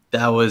 "Dude,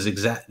 that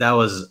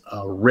was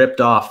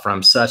ripped off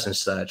from such and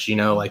such." You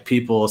know, like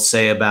people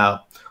say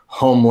about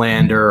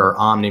Homelander or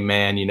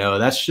Omni-Man. You know,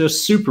 that's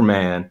just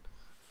Superman.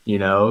 You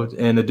know,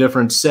 in a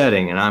different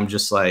setting, and I'm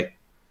just like,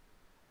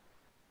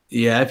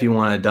 yeah, if you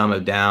want to dumb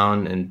it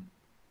down and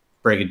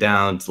break it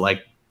down to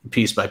like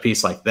piece by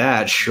piece like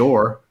that,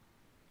 sure.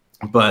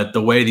 But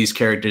the way these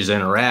characters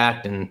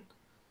interact and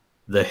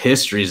the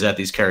histories that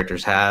these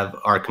characters have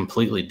are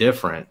completely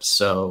different.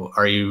 So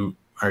are you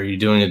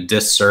doing a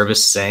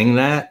disservice saying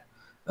that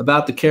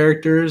about the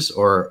characters,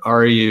 or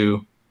are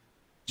you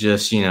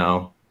just, you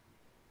know,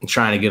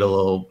 trying to get a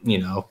little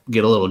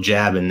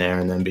jab in there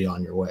and then be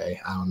on your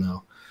way? I don't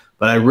know.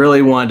 But I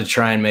really wanted to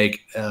try and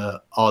make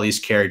all these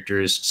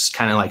characters just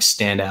kind of like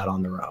stand out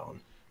on their own.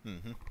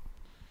 Mm-hmm.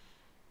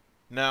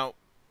 Now,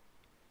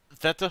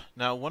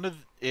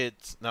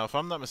 if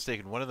I'm not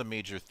mistaken, one of the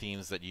major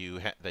themes that you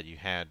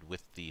had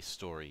with the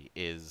story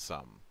is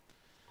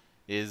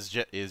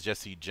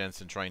Jesse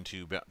Jensen trying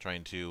to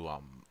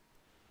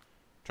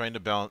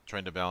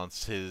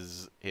balance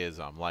his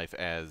life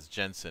as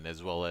Jensen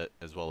as well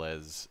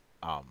as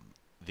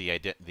the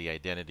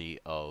identity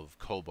of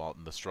Cobalt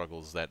and the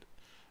struggles that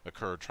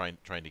occur trying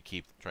to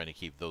keep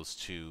those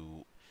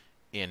two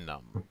in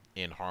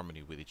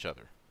harmony with each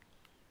other.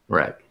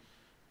 Right.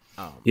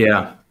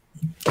 Yeah.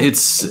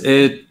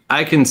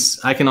 I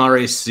can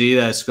already see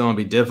that it's going to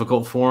be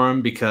difficult for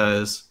him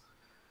because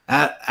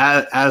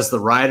as the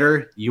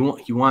writer, you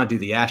want to do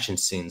the action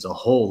scenes a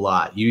whole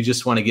lot. You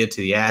just want to get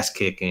to the ass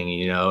kicking,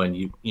 you know, and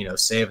you know,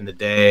 saving the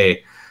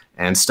day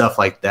and stuff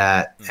like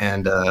that.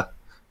 And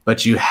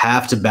but you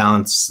have to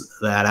balance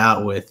that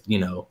out with, you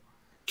know,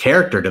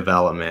 character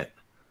development.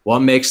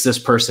 What makes this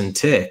person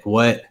tick?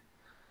 What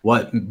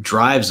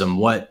drives him?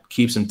 What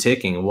keeps him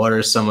ticking? What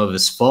are some of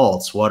his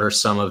faults? What are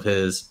some of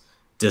his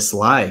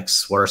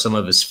dislikes? What are some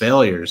of his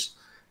failures?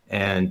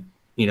 And,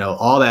 you know,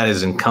 all that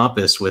is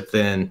encompassed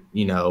within,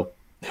 you know,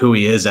 who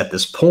he is at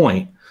this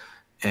point.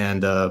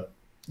 And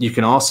you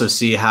can also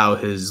see how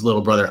his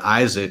little brother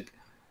Isaac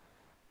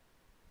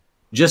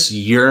just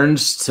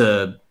yearns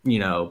to, you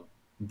know,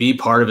 be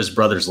part of his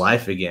brother's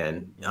life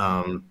again.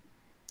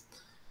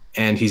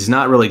 And he's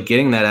not really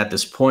getting that at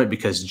this point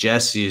because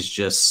Jesse is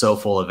just so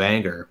full of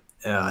anger.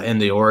 In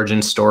the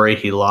origin story,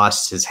 he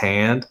lost his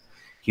hand.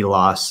 He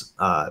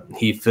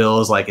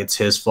feels like it's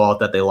his fault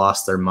that they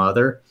lost their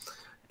mother.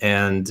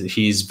 And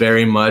he's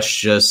very much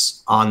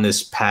just on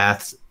this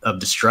path of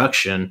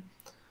destruction.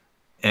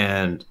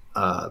 And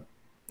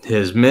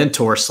his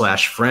mentor /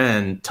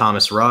 friend,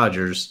 Thomas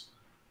Rogers,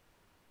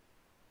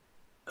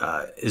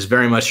 is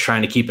very much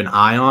trying to keep an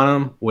eye on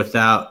him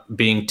without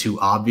being too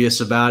obvious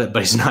about it,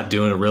 but he's not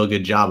doing a real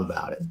good job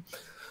about it.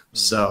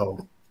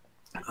 So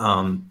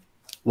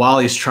while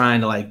he's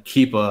trying to like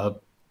keep a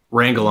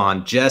wrangle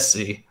on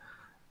Jesse,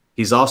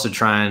 he's also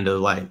trying to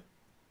like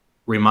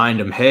remind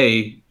him,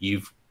 hey,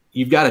 you've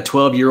got a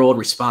 12-year-old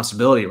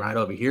responsibility right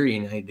over here you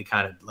need to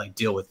kind of like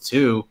deal with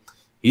too.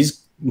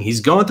 He's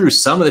going through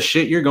some of the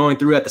shit you're going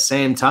through at the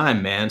same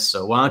time, man.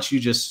 So why don't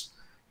you just,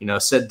 you know,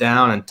 sit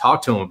down and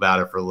talk to him about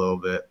it for a little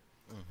bit.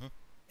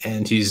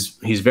 And he's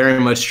very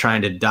much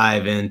trying to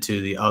dive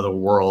into the other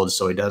world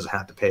so he doesn't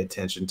have to pay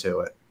attention to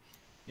it.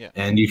 Yeah.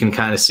 And you can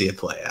kind of see it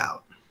play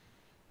out.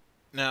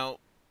 Now,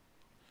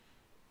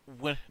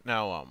 when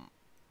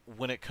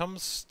it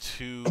comes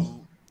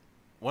to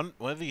one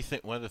of the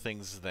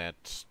things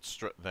that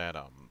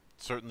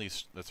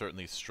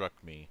certainly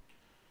struck me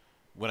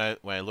when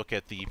I look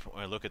at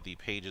the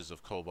pages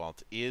of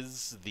Cobalt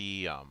is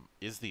the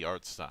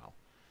art style.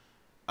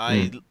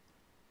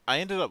 I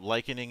ended up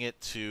likening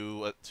it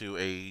to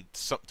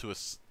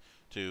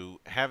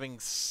having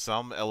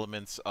some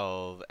elements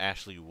of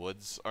Ashley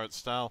Wood's art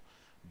style,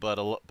 but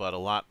a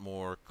lot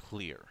more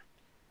clear.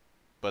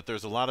 But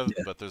there's a lot of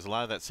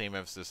that same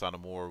emphasis on a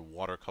more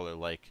watercolor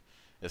like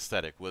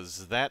aesthetic.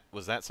 Was that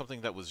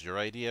something that was your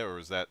idea, or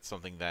was that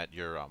something that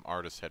your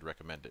artist had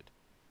recommended?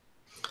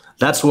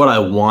 That's what I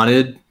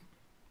wanted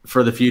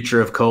for the future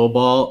of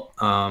Cobalt.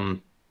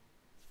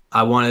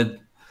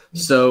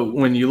 So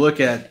when you look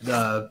at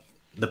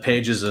the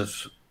pages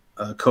of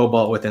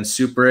Cobalt within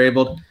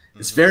ZeltraxMilennium,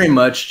 it's very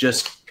much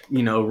just,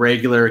 you know,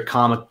 regular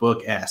comic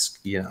book-esque.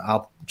 You know,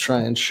 I'll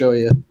try and show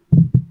you.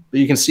 But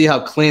you can see how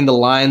clean the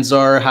lines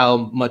are, how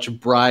much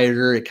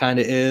brighter it kind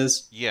of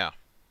is. Yeah.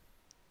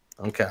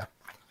 Okay.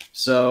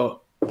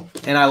 So,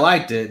 and I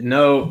liked it.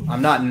 No,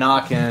 I'm not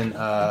knocking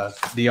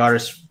the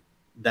artist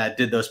that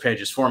did those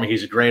pages for me.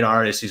 He's a great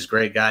artist. He's a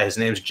great guy. His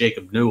name's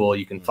Jacob Newell.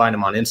 You can find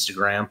him on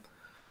Instagram.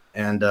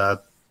 And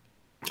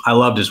I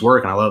loved his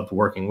work, and I loved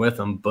working with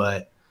him.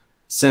 But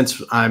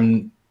since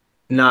I'm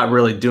not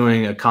really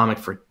doing a comic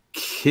for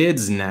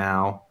kids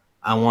now,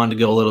 I wanted to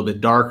go a little bit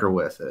darker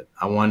with it.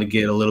 I wanted to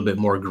get a little bit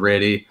more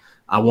gritty.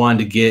 I wanted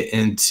to get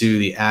into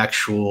the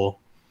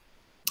actual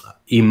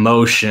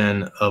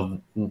emotional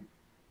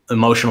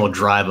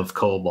drive of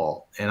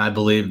Cobalt, and I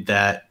believe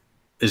that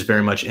is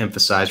very much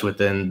emphasized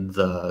within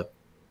the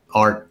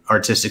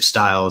artistic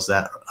styles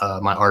that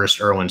my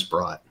artist Irwin's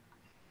brought.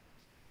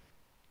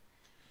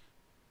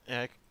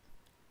 Yeah,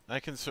 I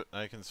can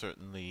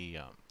certainly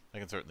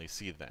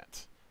see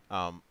that.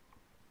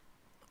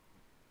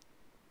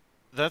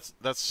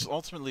 That's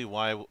ultimately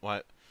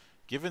why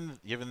given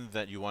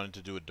that you wanted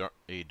to do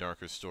a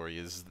darker story,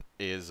 is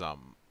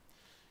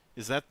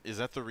that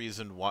the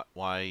reason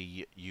why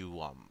you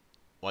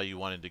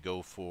wanted to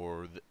go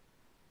for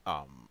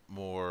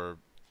more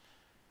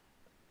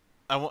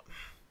I want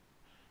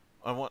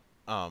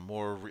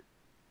more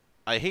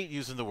I hate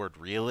using the word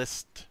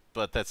realist,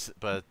 but that's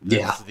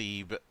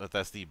the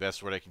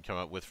best word I can come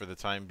up with for the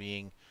time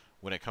being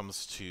when it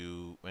comes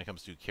to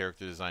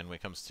character design, when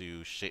it comes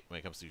to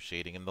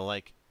shading and the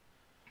like.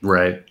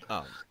 Right.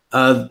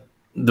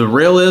 The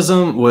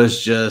realism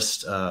was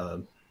just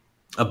a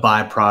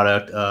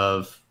byproduct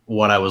of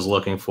what I was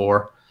looking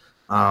for.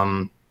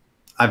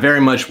 I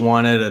very much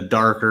wanted a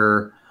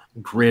darker,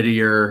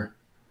 grittier,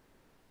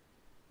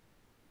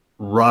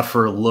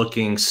 rougher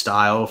looking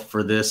style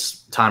for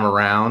this time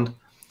around.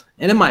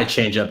 And it might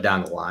change up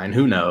down the line,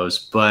 who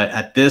knows? But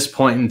at this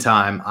point in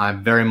time, I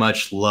very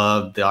much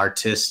love the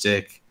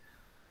artistic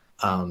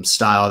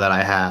style that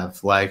I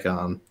have. Like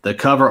the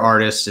cover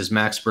artist is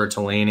Max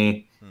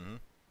Bertolini. Mm-hmm.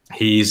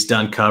 He's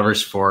done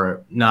covers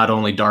for not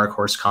only Dark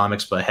Horse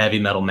Comics, but Heavy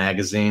Metal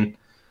Magazine.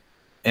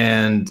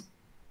 And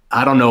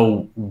I don't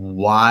know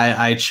why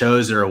I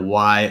chose it or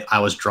why I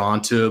was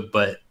drawn to it,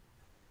 but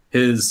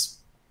his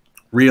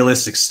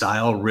realistic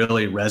style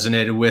really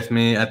resonated with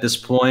me at this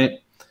point.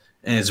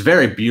 And it's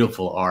very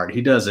beautiful art.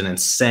 He does an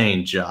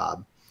insane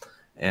job.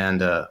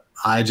 And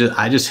I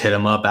just hit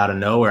him up out of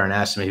nowhere and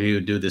asked him if he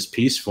would do this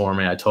piece for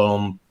me. I told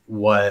him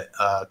what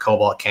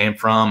Cobalt came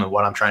from and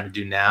what I'm trying to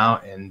do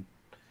now. And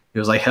he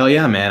was like, hell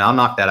yeah, man, I'll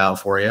knock that out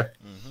for you.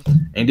 Mm-hmm.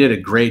 And he did a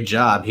great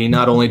job. He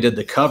not only did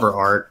the cover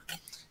art,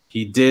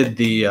 he did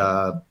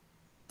the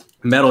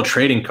metal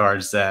trading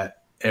cards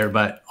that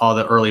all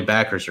the early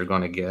backers are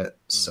going to get. Mm-hmm.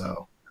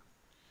 So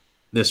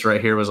this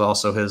right here was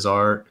also his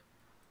art.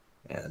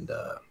 And,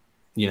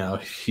 you know,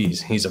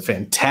 he's a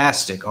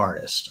fantastic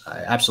artist. I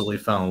absolutely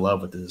fell in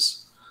love with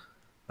his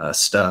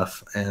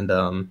stuff.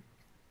 And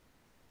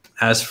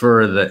as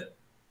for the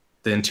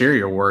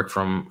interior work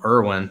from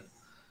Irwin,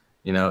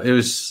 you know,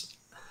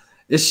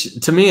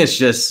 to me, it's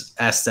just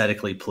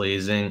aesthetically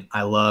pleasing.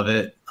 I love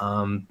it.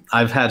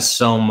 I've had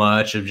so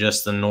much of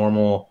just the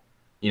normal,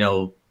 you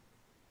know,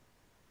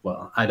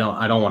 well, I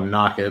don't want to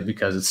knock it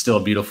because it's still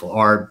beautiful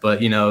art,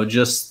 but, you know,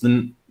 just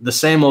the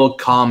same old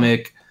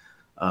comic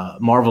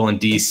Marvel and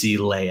DC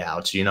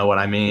layouts, you know what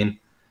I mean?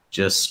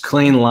 Just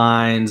clean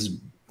lines,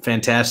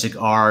 fantastic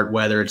art,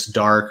 whether it's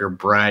dark or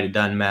bright, it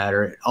doesn't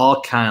matter. It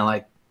all kind of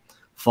like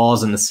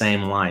falls in the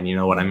same line, you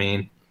know what I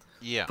mean?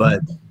 Yeah.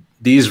 But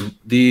the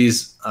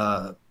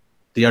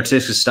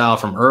artistic style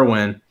from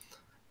Irwin,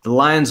 the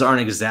lines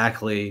aren't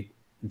exactly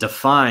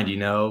defined, you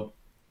know.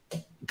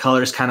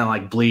 Colors kind of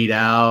like bleed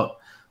out.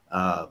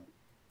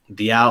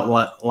 The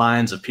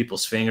outlines of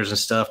people's fingers and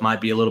stuff might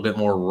be a little bit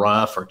more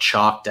rough or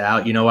chalked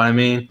out. You know what I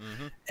mean?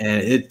 Mm-hmm.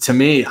 And to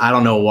me, I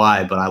don't know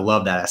why, but I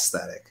love that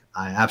aesthetic.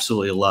 I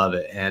absolutely love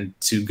it. And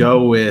to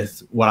go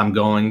with what I'm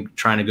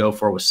trying to go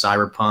for with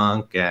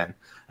cyberpunk and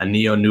a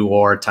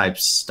neo-noir type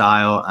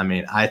style, I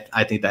mean,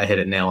 I think that hit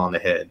a nail on the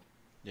head.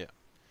 Yeah.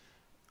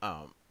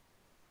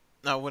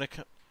 Now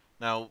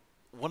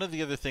one of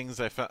the other things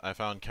I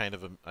found kind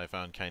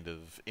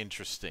of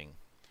interesting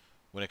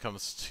when it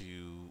comes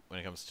to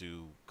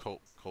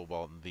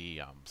Cobalt and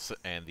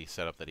the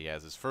setup that he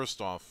has is, first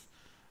off,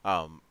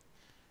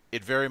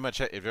 it very much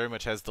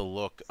has the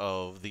look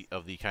of the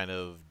kind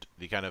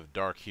of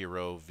dark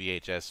hero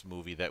VHS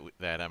movie that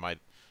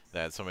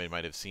somebody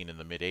might have seen in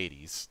the mid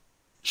 '80s.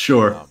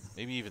 Sure.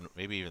 Maybe even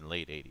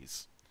late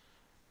 '80s.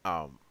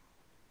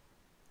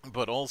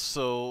 But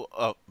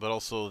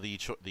also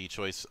the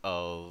choice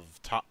of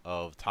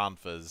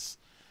tonfas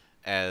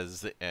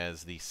as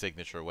the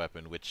signature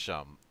weapon, which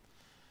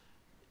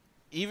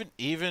even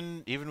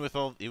with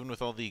all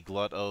the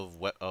glut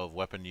of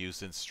weapon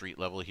use in street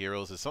level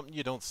heroes, is something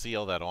you don't see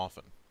all that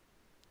often.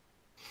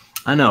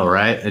 I know,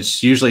 right?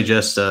 It's usually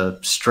just a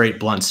straight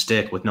blunt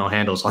stick with no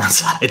handles on the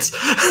sides.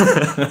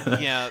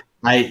 Yeah.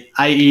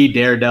 I.e.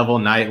 Daredevil,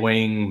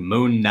 Nightwing,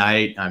 Moon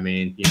Knight. I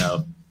mean, you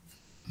know,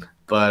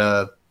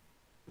 but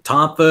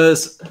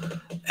tonfas.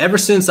 Ever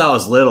since I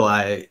was little,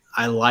 I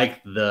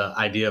liked the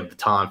idea of the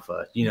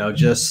tonfa. You know,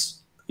 just,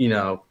 you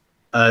know,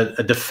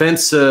 a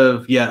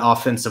defensive yet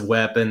offensive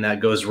weapon that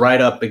goes right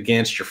up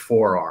against your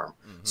forearm.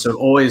 Mm-hmm. So it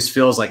always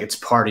feels like it's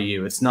part of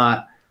you. It's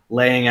not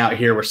laying out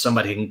here where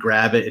somebody can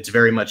grab it. It's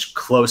very much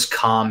close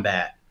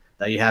combat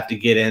that you have to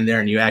get in there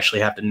and you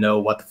actually have to know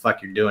what the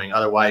fuck you're doing.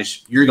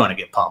 Otherwise, you're going to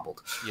get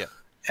pummeled. Yeah.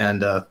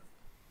 And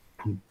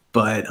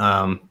but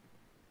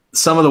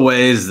some of the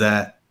ways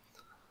that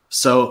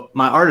So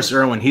my artist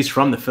Erwin, he's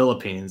from the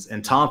Philippines,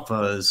 and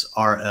tonfas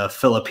are a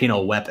Filipino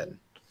weapon.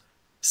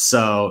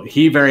 So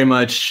he very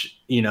much,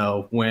 you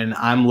know, when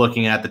I'm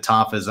looking at the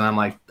tonfas and I'm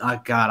like, oh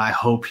God, I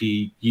hope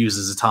he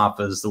uses the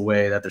tonfas the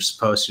way that they're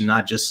supposed to,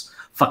 not just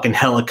fucking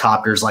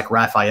helicopters like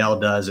Raphael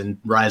does in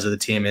Rise of the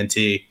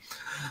TMNT.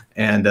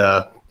 And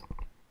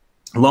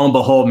lo and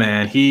behold,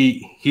 man,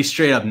 he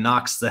straight up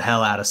knocks the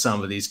hell out of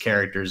some of these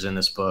characters in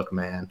this book,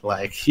 man.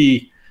 Like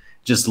he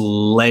just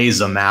lays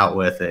them out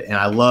with it, and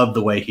I love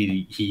the way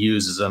he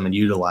uses them and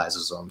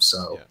utilizes them.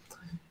 So yeah.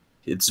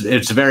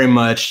 It's very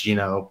much, you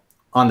know,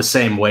 on the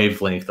same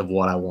wavelength of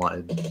what I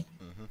wanted.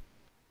 Mm-hmm.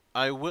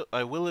 I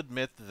will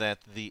admit that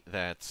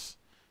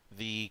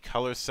the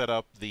color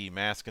setup, the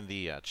mask, and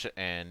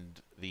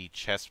the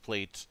chest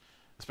plate,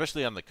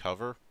 especially on the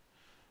cover,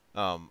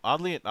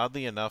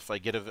 oddly enough, I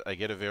get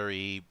a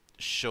very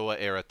Showa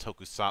era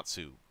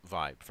tokusatsu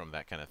vibe from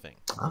that kind of thing.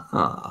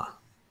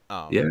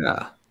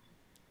 Yeah.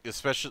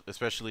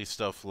 Especially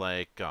stuff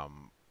like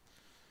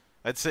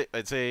I'd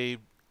say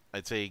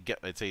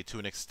to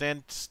an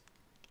extent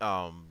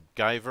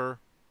Guyver,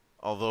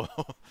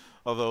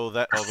 although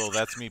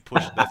that's me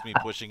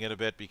pushing it a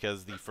bit,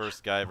 because the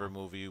first Guyver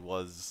movie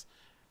was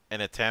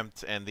an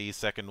attempt and the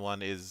second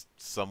one is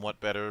somewhat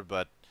better,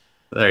 but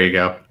there you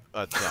go.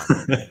 But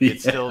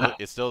it's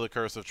still the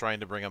curse of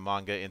trying to bring a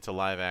manga into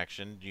live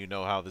action. You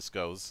know how this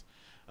goes.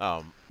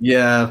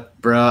 Yeah,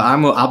 bro.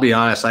 I'll be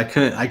honest. I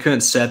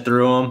couldn't sit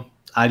through them.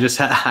 I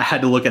had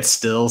to look at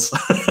stills.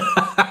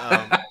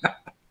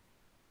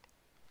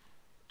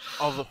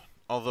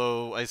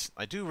 Although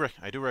I do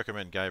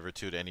recommend Guyver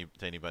 2 to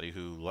anybody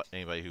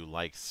who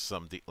likes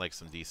some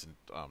decent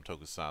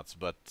tokusatsu,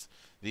 but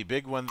the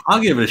big one,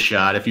 I'll give it a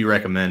shot if you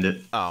recommend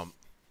it.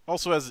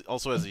 Also as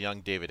a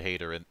young David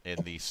Hayter in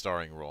the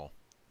starring role,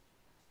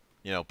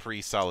 you know,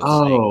 pre-Solid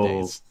Snake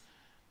days.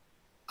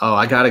 Oh,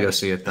 I gotta go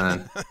see it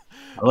then. I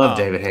love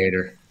David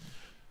Hayter.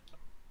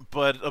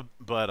 But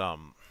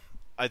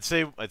I'd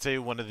say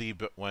one of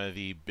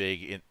the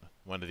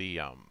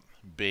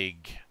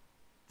big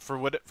for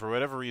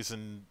whatever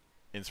reason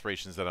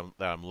inspirations that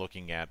I'm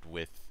looking at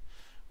with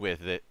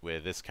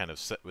this kind of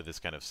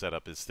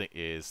setup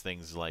is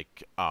things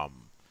like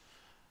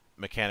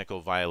Mechanical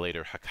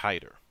Violator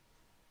Hakaider.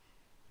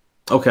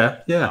 Okay,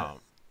 yeah.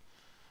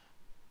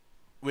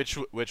 Which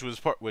was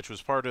part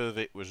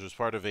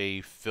of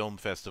a film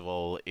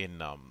festival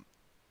in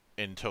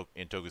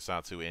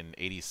Tokusatsu in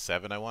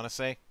 '87, I want to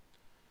say.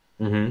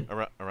 Mm-hmm.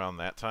 Around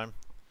that time.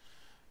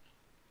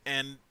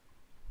 And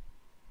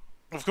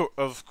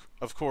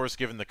of course,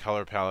 given the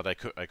color palette,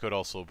 I could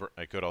also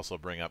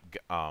bring up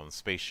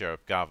Space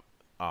Sheriff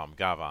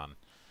Gavan,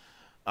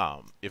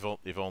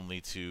 if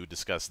only to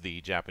discuss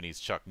the Japanese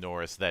Chuck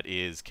Norris that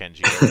is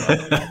Kenji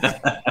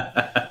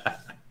Oba.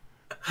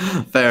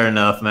 Fair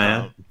enough,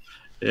 man.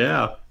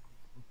 Yeah.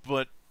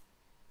 But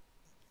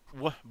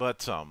were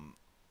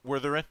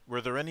there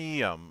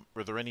any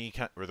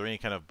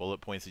kind of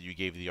bullet points that you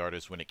gave the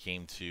artist when it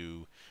came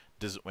to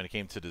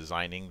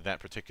designing that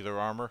particular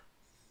armor?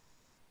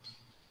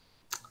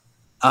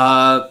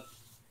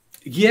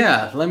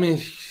 Yeah. Let me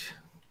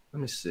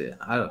see.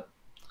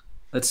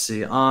 Let's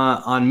see.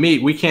 On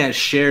Meet, we can't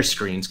share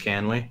screens,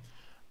 can we?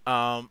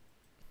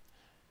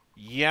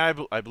 Yeah,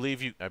 I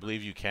believe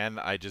you can.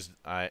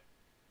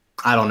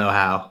 I don't know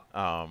how.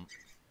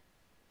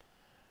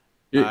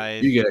 You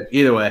get it.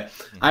 Either way,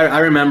 I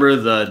remember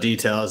the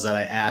details that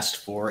I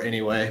asked for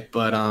anyway,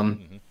 but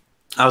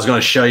I was going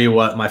to show you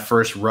what my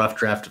first rough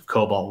draft of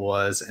Cobalt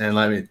was,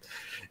 and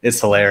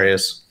it's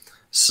hilarious.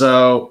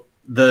 So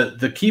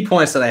the key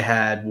points that I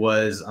had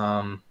was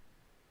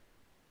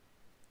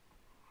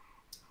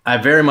I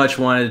very much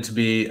wanted it to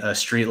be a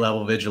street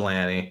level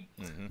vigilante,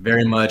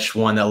 very much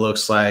one that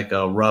looks like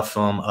a rough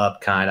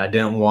up kind. I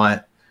didn't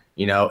want,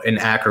 you know, an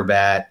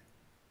acrobat,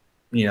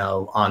 you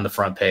know, on the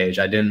front page.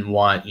 I didn't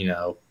want, you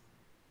know,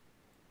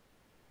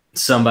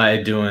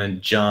 somebody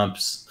doing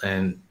jumps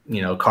and,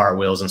 you know,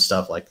 cartwheels and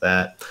stuff like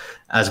that.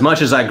 As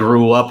much as I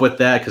grew up with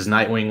that, because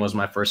Nightwing was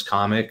my first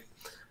comic,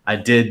 I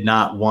did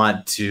not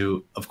want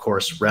to, of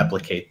course,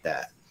 replicate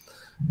that.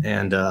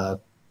 And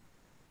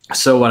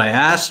so what I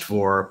asked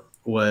for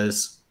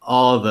was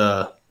all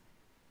the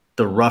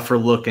rougher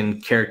looking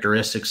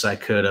characteristics I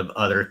could of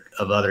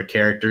other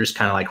characters,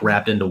 kind of like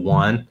wrapped into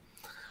one.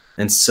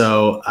 And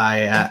so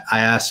I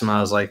asked him, I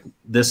was like,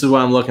 this is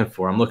what I'm looking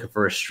for. I'm looking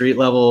for a street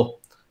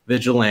level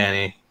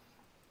vigilante.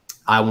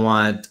 I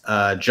want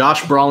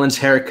Josh Brolin's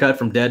haircut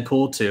from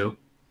Deadpool 2.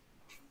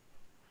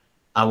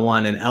 I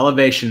want an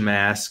elevation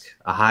mask,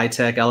 a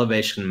high-tech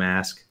elevation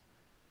mask,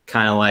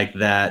 kind of like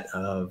that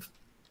of,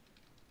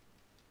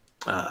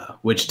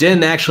 which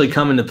didn't actually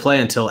come into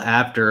play until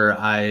after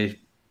I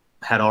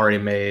had already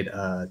made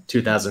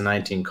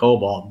 2019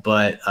 Cobalt,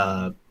 but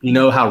you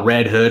know how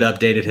Red Hood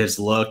updated his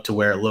look to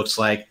where it looks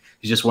like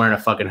he's just wearing a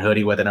fucking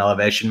hoodie with an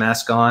elevation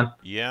mask on?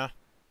 Yeah.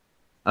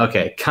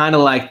 Okay, kind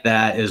of like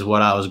that is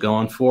what I was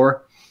going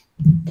for.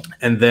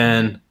 And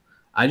then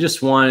I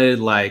just wanted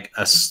like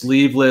a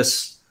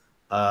sleeveless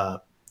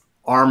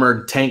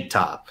armored tank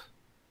top.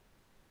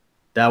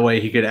 That way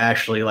he could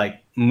actually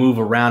like move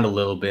around a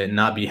little bit and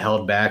not be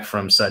held back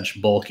from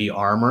such bulky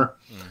armor.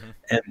 Mm-hmm.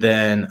 And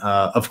then,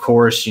 of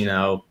course,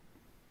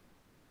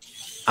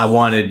 I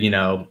wanted,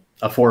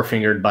 a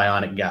four-fingered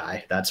bionic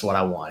guy. That's what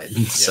I wanted.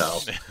 Yeah.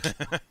 So,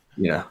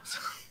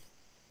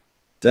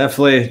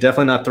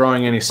 definitely not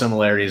throwing any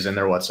similarities in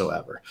there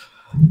whatsoever.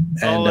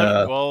 And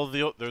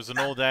there's an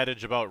old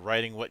adage about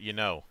writing what you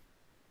know.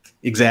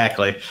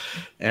 Exactly,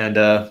 and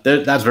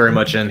that's very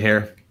much in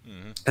here.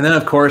 Mm-hmm. And then,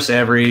 of course,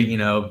 every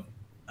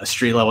a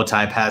street level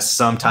type has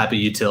some type of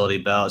utility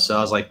belt. So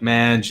I was like,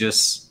 man,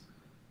 just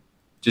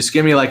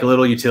give me like a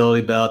little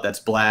utility belt that's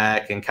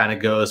black and kind of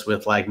goes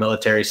with like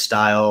military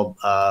style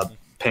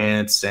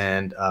pants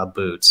and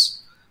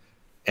boots.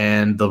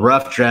 And the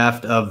rough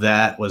draft of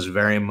that was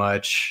very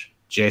much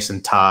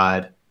Jason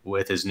Todd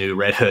with his new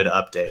Red Hood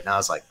update. And I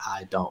was like,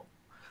 I don't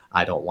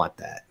want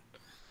that.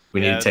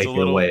 We need to take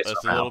it away.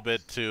 It's a little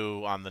bit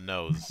too on the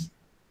nose.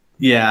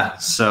 Yeah.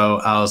 So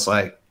I was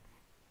like,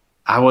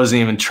 I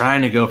wasn't even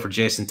trying to go for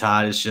Jason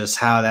Todd. It's just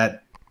how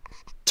that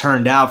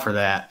turned out for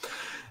that.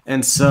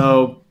 And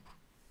so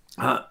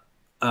my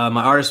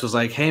artist was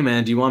like, hey,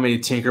 man, do you want me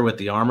to tinker with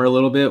the armor a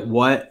little bit?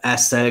 What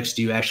aesthetics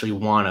do you actually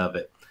want of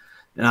it?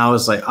 And I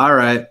was like, all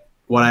right,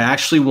 what I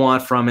actually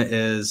want from it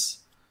is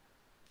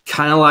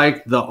kind of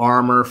like the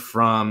armor of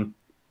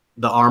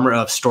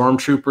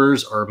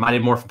Stormtroopers or Mighty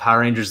Morphin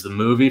Power Rangers, the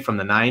movie from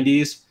the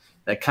 90s.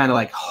 That kind of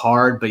like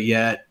hard but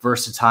yet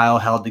versatile,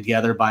 held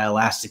together by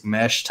elastic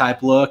mesh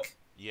type look.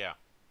 Yeah.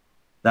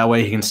 That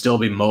way he can still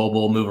be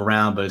mobile, move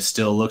around, but it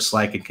still looks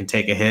like it can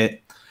take a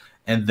hit.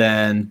 And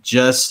then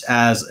just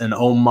as an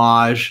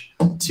homage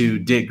to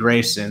Dick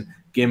Grayson,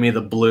 give me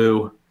the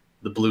blue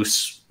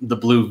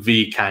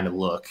V kind of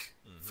look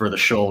for the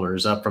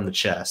shoulders up from the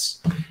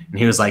chest. And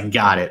he was like,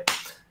 got it.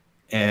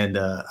 And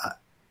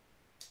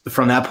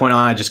from that point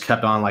on, I just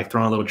kept on like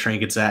throwing little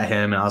trinkets at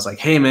him. And I was like,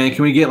 hey, man,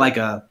 can we get like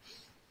a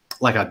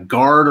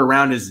guard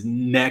around his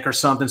neck or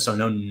something so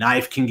no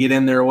knife can get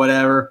in there or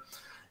whatever?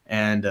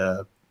 And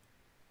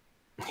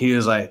he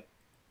was like,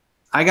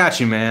 I got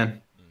you,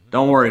 man.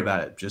 Don't worry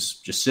about it.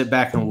 Just sit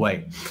back and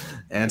wait.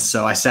 And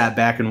so I sat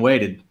back and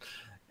waited.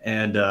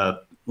 And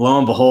lo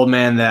and behold,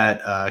 man,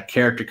 that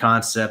character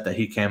concept that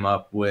he came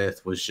up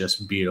with was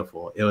just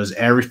beautiful. It was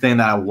everything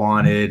that I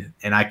wanted,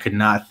 and I could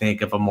not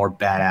think of a more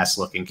badass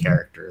looking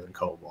character than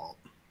Cobalt.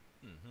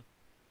 Mm-hmm.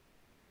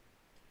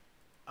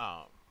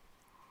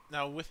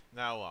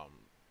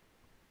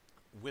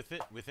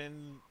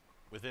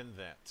 Within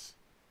that.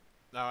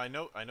 Now I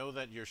know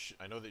that you're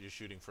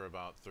shooting for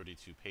about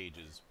 32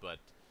 pages, but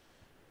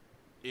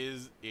do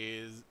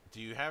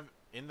you have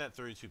in that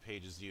 32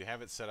 pages? Do you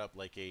have it set up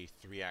like a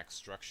 3-act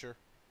structure?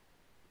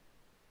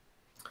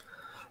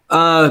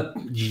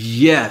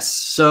 Yes.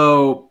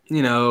 So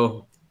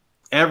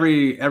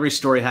every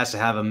story has to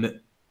have a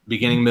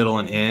beginning, middle,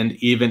 and end,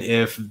 even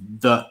if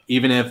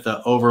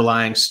the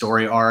overlying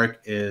story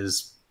arc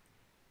is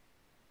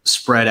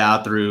spread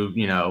out through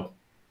I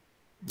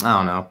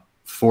don't know,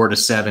 4 to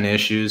 7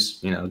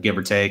 issues, give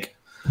or take.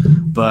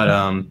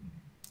 But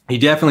you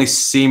definitely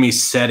see me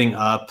setting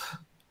up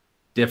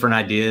different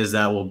ideas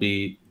that will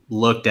be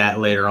looked at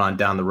later on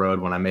down the road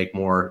when I make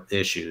more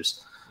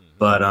issues.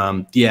 But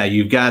yeah,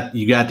 you've got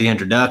the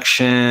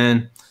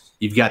introduction,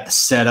 you've got the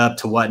setup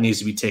to what needs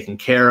to be taken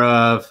care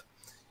of,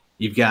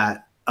 you've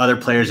got other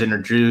players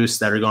introduced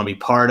that are going to be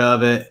part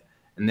of it,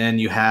 and then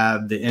you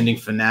have the ending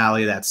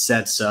finale that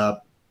sets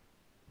up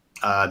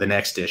the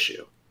next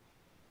issue.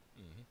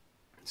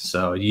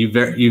 So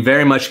you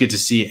very much get to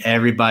see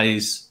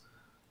everybody's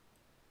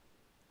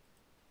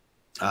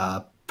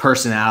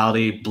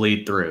personality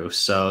bleed through.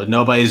 So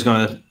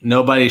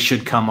nobody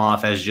should come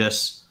off as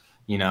just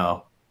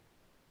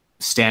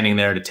standing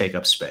there to take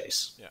up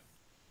space. Yeah.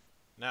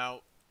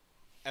 Now,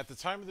 at the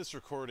time of this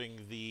recording,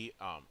 the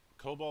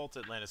Cobalt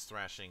Atlantis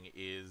Thrashing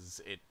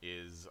is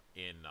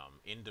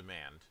in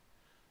demand.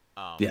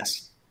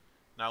 Yes.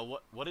 Now,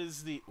 what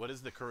is the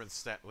current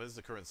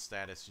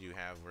status you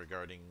have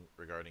regarding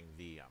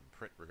the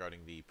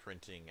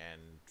printing and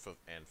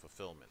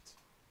fulfillment?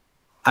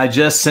 I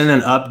just sent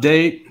an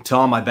update to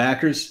all my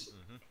backers.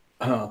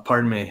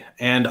 Pardon me,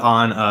 and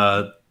on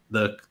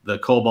the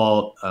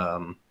Cobalt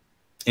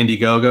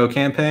Indiegogo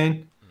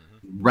campaign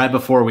right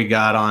before we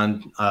got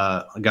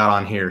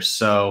on here.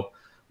 So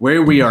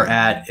where we are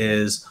at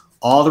is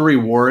all the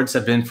rewards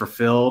have been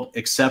fulfilled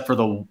except for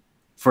the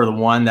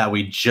one that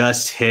we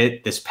just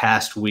hit this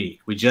past week.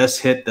 We just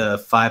hit the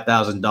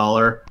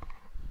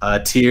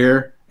 $5,000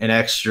 tier, an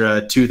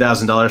extra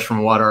 $2,000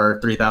 from what our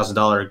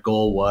 $3,000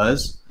 goal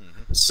was.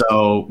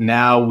 So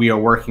now we are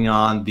working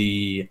on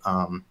the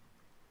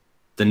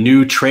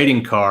new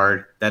trading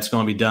card that's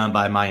going to be done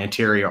by my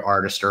interior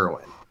artist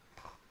Erwin,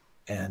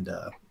 and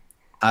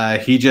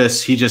he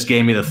just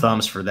gave me the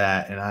thumbs for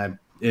that, and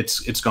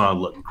it's going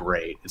to look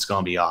great. It's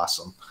going to be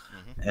awesome,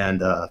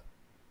 and I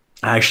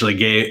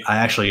actually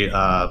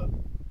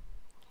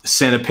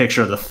sent a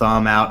picture of the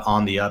thumb out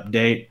on the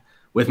update.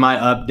 With my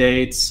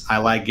updates, I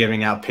like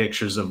giving out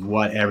pictures of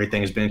what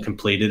everything has been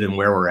completed and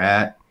where we're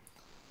at.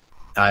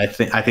 I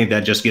think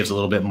that just gives a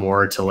little bit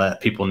more to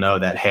let people know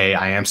that, hey,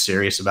 I am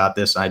serious about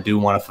this. I do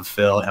want to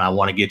fulfill, and I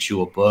want to get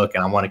you a book,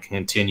 and I want to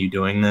continue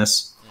doing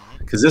this,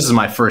 because this is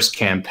my first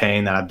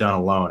campaign that I've done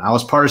alone. I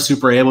was part of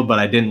Super Able, but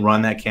I didn't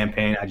run that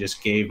campaign. I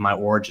just gave my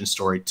origin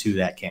story to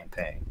that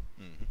campaign.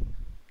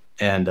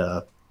 And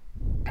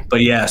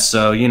but yeah,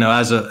 so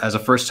as a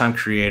first time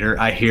creator,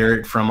 I hear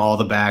it from all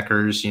the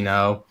backers. You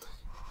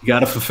got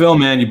to fulfill,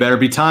 man. You better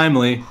be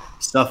timely,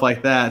 stuff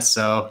like that.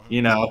 So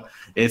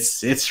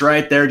it's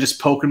right there, just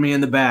poking me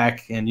in the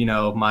back. And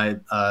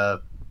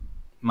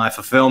my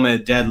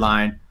fulfillment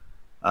deadline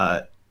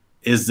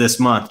is this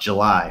month,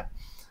 July,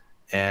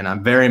 and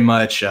I'm very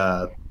much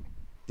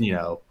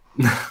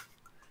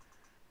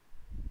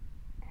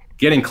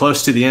getting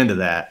close to the end of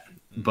that.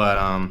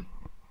 But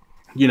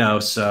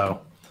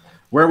so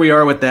where we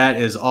are with that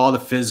is all the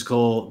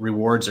physical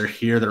rewards are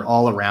here. They're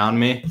all around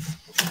me.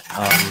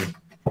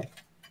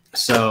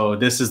 So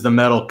this is the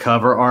metal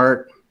cover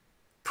art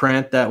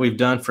print that we've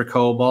done for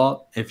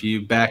Cobalt. If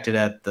you backed it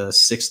at the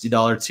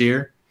 $60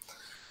 tier,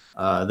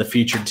 the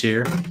featured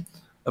tier,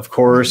 of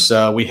course,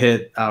 we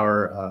hit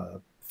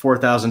our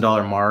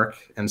 $4,000 mark.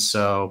 And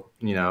so,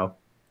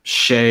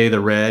 Shay the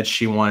Red,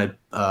 she wanted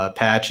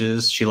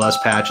patches. She loves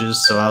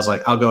patches. So I was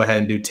like, I'll go ahead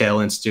and do Tail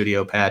End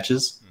Studio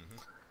patches.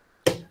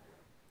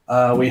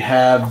 We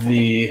have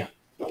the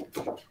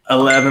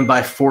 11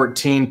 by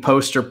 14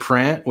 poster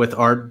print with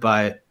art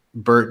by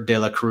Albert de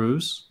la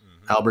Cruz.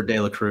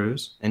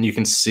 And you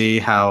can see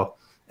how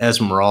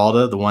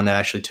Esmeralda, the one that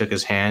actually took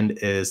his hand,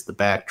 is the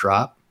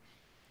backdrop.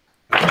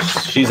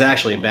 She's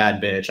actually a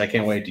bad bitch. I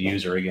can't wait to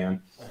use her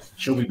again.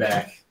 She'll be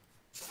back.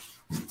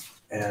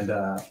 And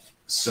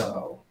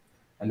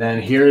then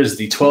here's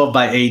the 12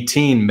 by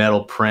 18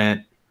 metal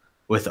print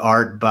with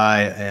art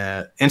by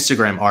an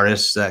Instagram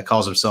artist that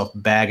calls himself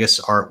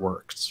Bagus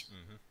Artworks.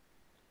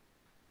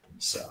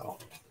 So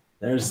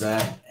there's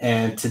that.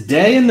 And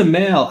today in the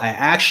mail, I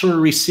actually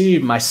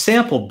received my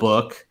sample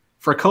book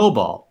for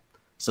Cobalt.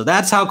 So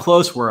that's how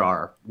close we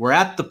are. We're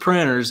at the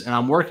printers, and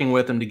I'm working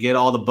with them to get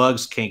all the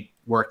bugs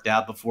worked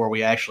out before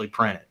we actually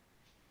print it.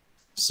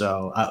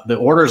 So the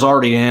order's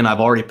already in. I've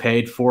already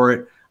paid for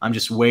it. I'm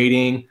just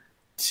waiting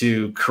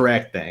to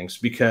correct things,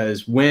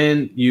 because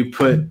when you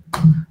put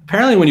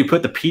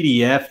the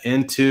PDF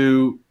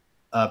into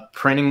a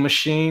printing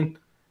machine,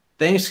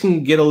 things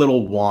can get a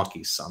little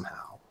wonky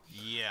somehow.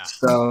 Yeah.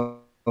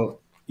 So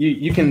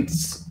you can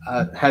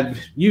have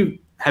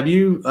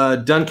you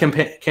done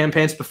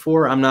campaigns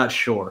before? I'm not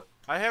sure.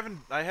 I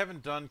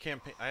haven't done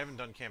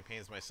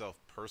campaigns myself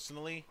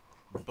personally,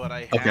 but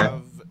I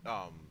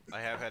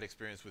have had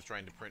experience with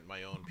trying to print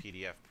my own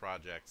PDF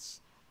projects.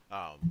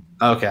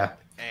 Okay.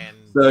 And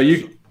so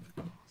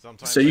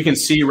you can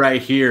see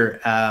right here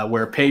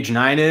where page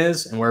 9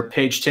 is and where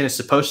page 10 is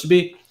supposed to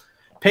be.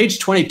 Page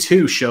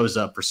 22 shows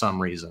up for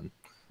some reason.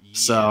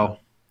 Yeah.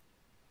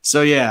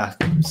 So yeah,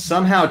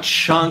 somehow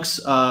chunks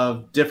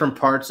of different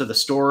parts of the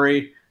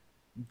story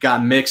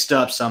got mixed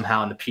up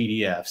somehow in the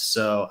PDF.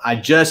 So I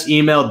just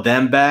emailed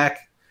them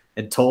back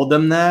and told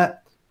them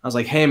that. I was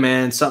like, hey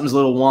man, something's a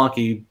little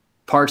wonky.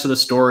 Parts of the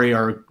story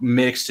are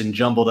mixed and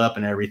jumbled up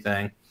and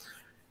everything.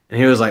 And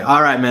he was like,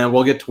 all right, man,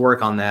 we'll get to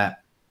work on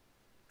that.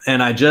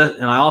 And I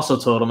also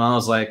told him, I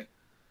was like,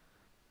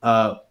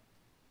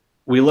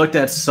 we looked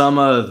at some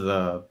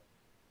of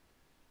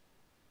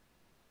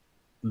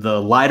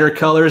the lighter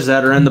colors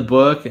that are in the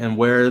book and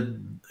where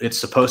it's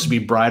supposed to be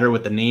brighter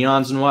with the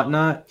neons and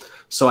whatnot.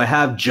 So I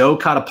have Joe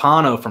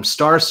Catapano from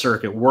Star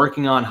Circuit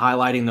working on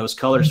highlighting those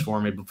colors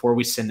for me before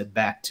we send it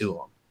back to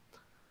him.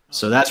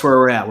 So that's where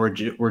we're at.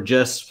 We're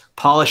just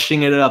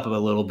polishing it up a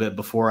little bit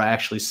before I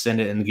actually send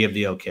it and give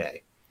the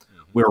okay.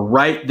 We're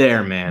right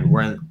there, man.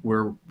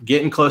 We're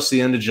getting close to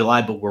the end of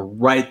July, but we're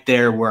right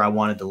there where I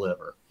want to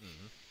deliver.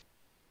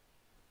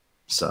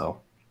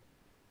 So.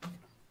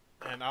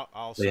 And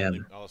I'll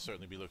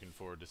certainly be looking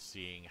forward to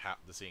seeing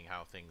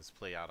how things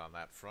play out on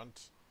that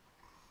front.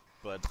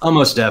 But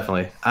almost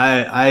definitely,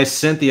 I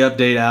sent the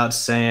update out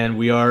saying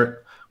we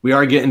are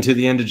getting to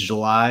the end of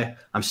July.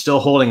 I'm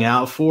still holding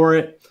out for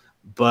it,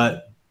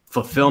 but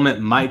fulfillment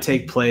might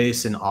take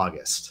place in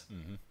August.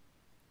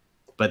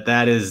 But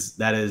that is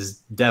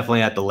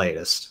definitely at the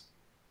latest.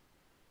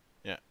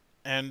 Yeah,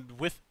 and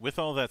with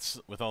all that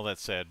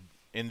said,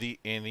 in the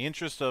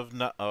interest of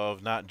not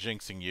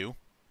jinxing you.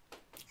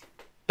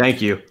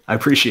 Thank you. I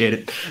appreciate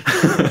it.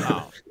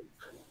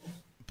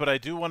 But I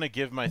do want to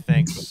give my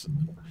thanks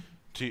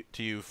to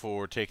you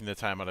for taking the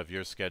time out of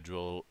your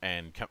schedule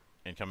and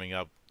coming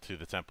up to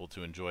the temple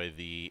to enjoy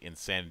the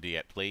insanity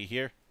at play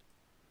here.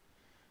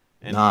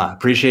 And I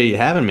appreciate you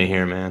having me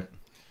here, man.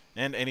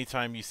 And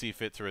anytime you see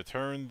fit to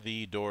return,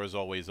 the door is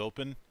always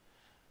open.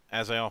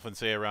 As I often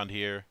say around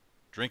here,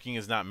 drinking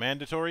is not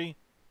mandatory,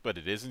 but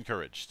it is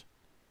encouraged.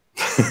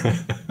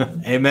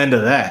 Amen to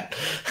that.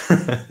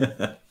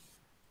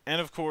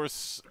 And of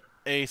course,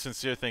 a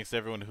sincere thanks to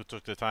everyone who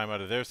took the time out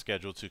of their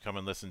schedule to come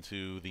and listen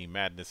to the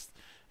madness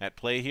at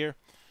play here.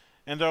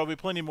 And there will be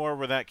plenty more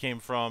where that came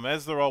from,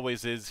 as there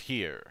always is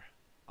here,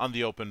 on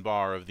the open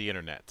bar of the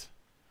internet.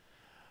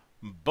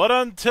 But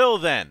until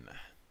then,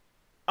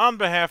 on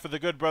behalf of the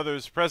good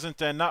brothers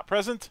present and not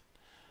present,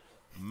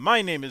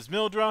 my name is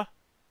Mildra.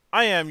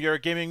 I am your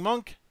gaming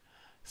monk.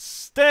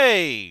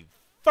 Stay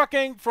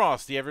fucking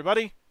frosty,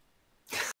 everybody.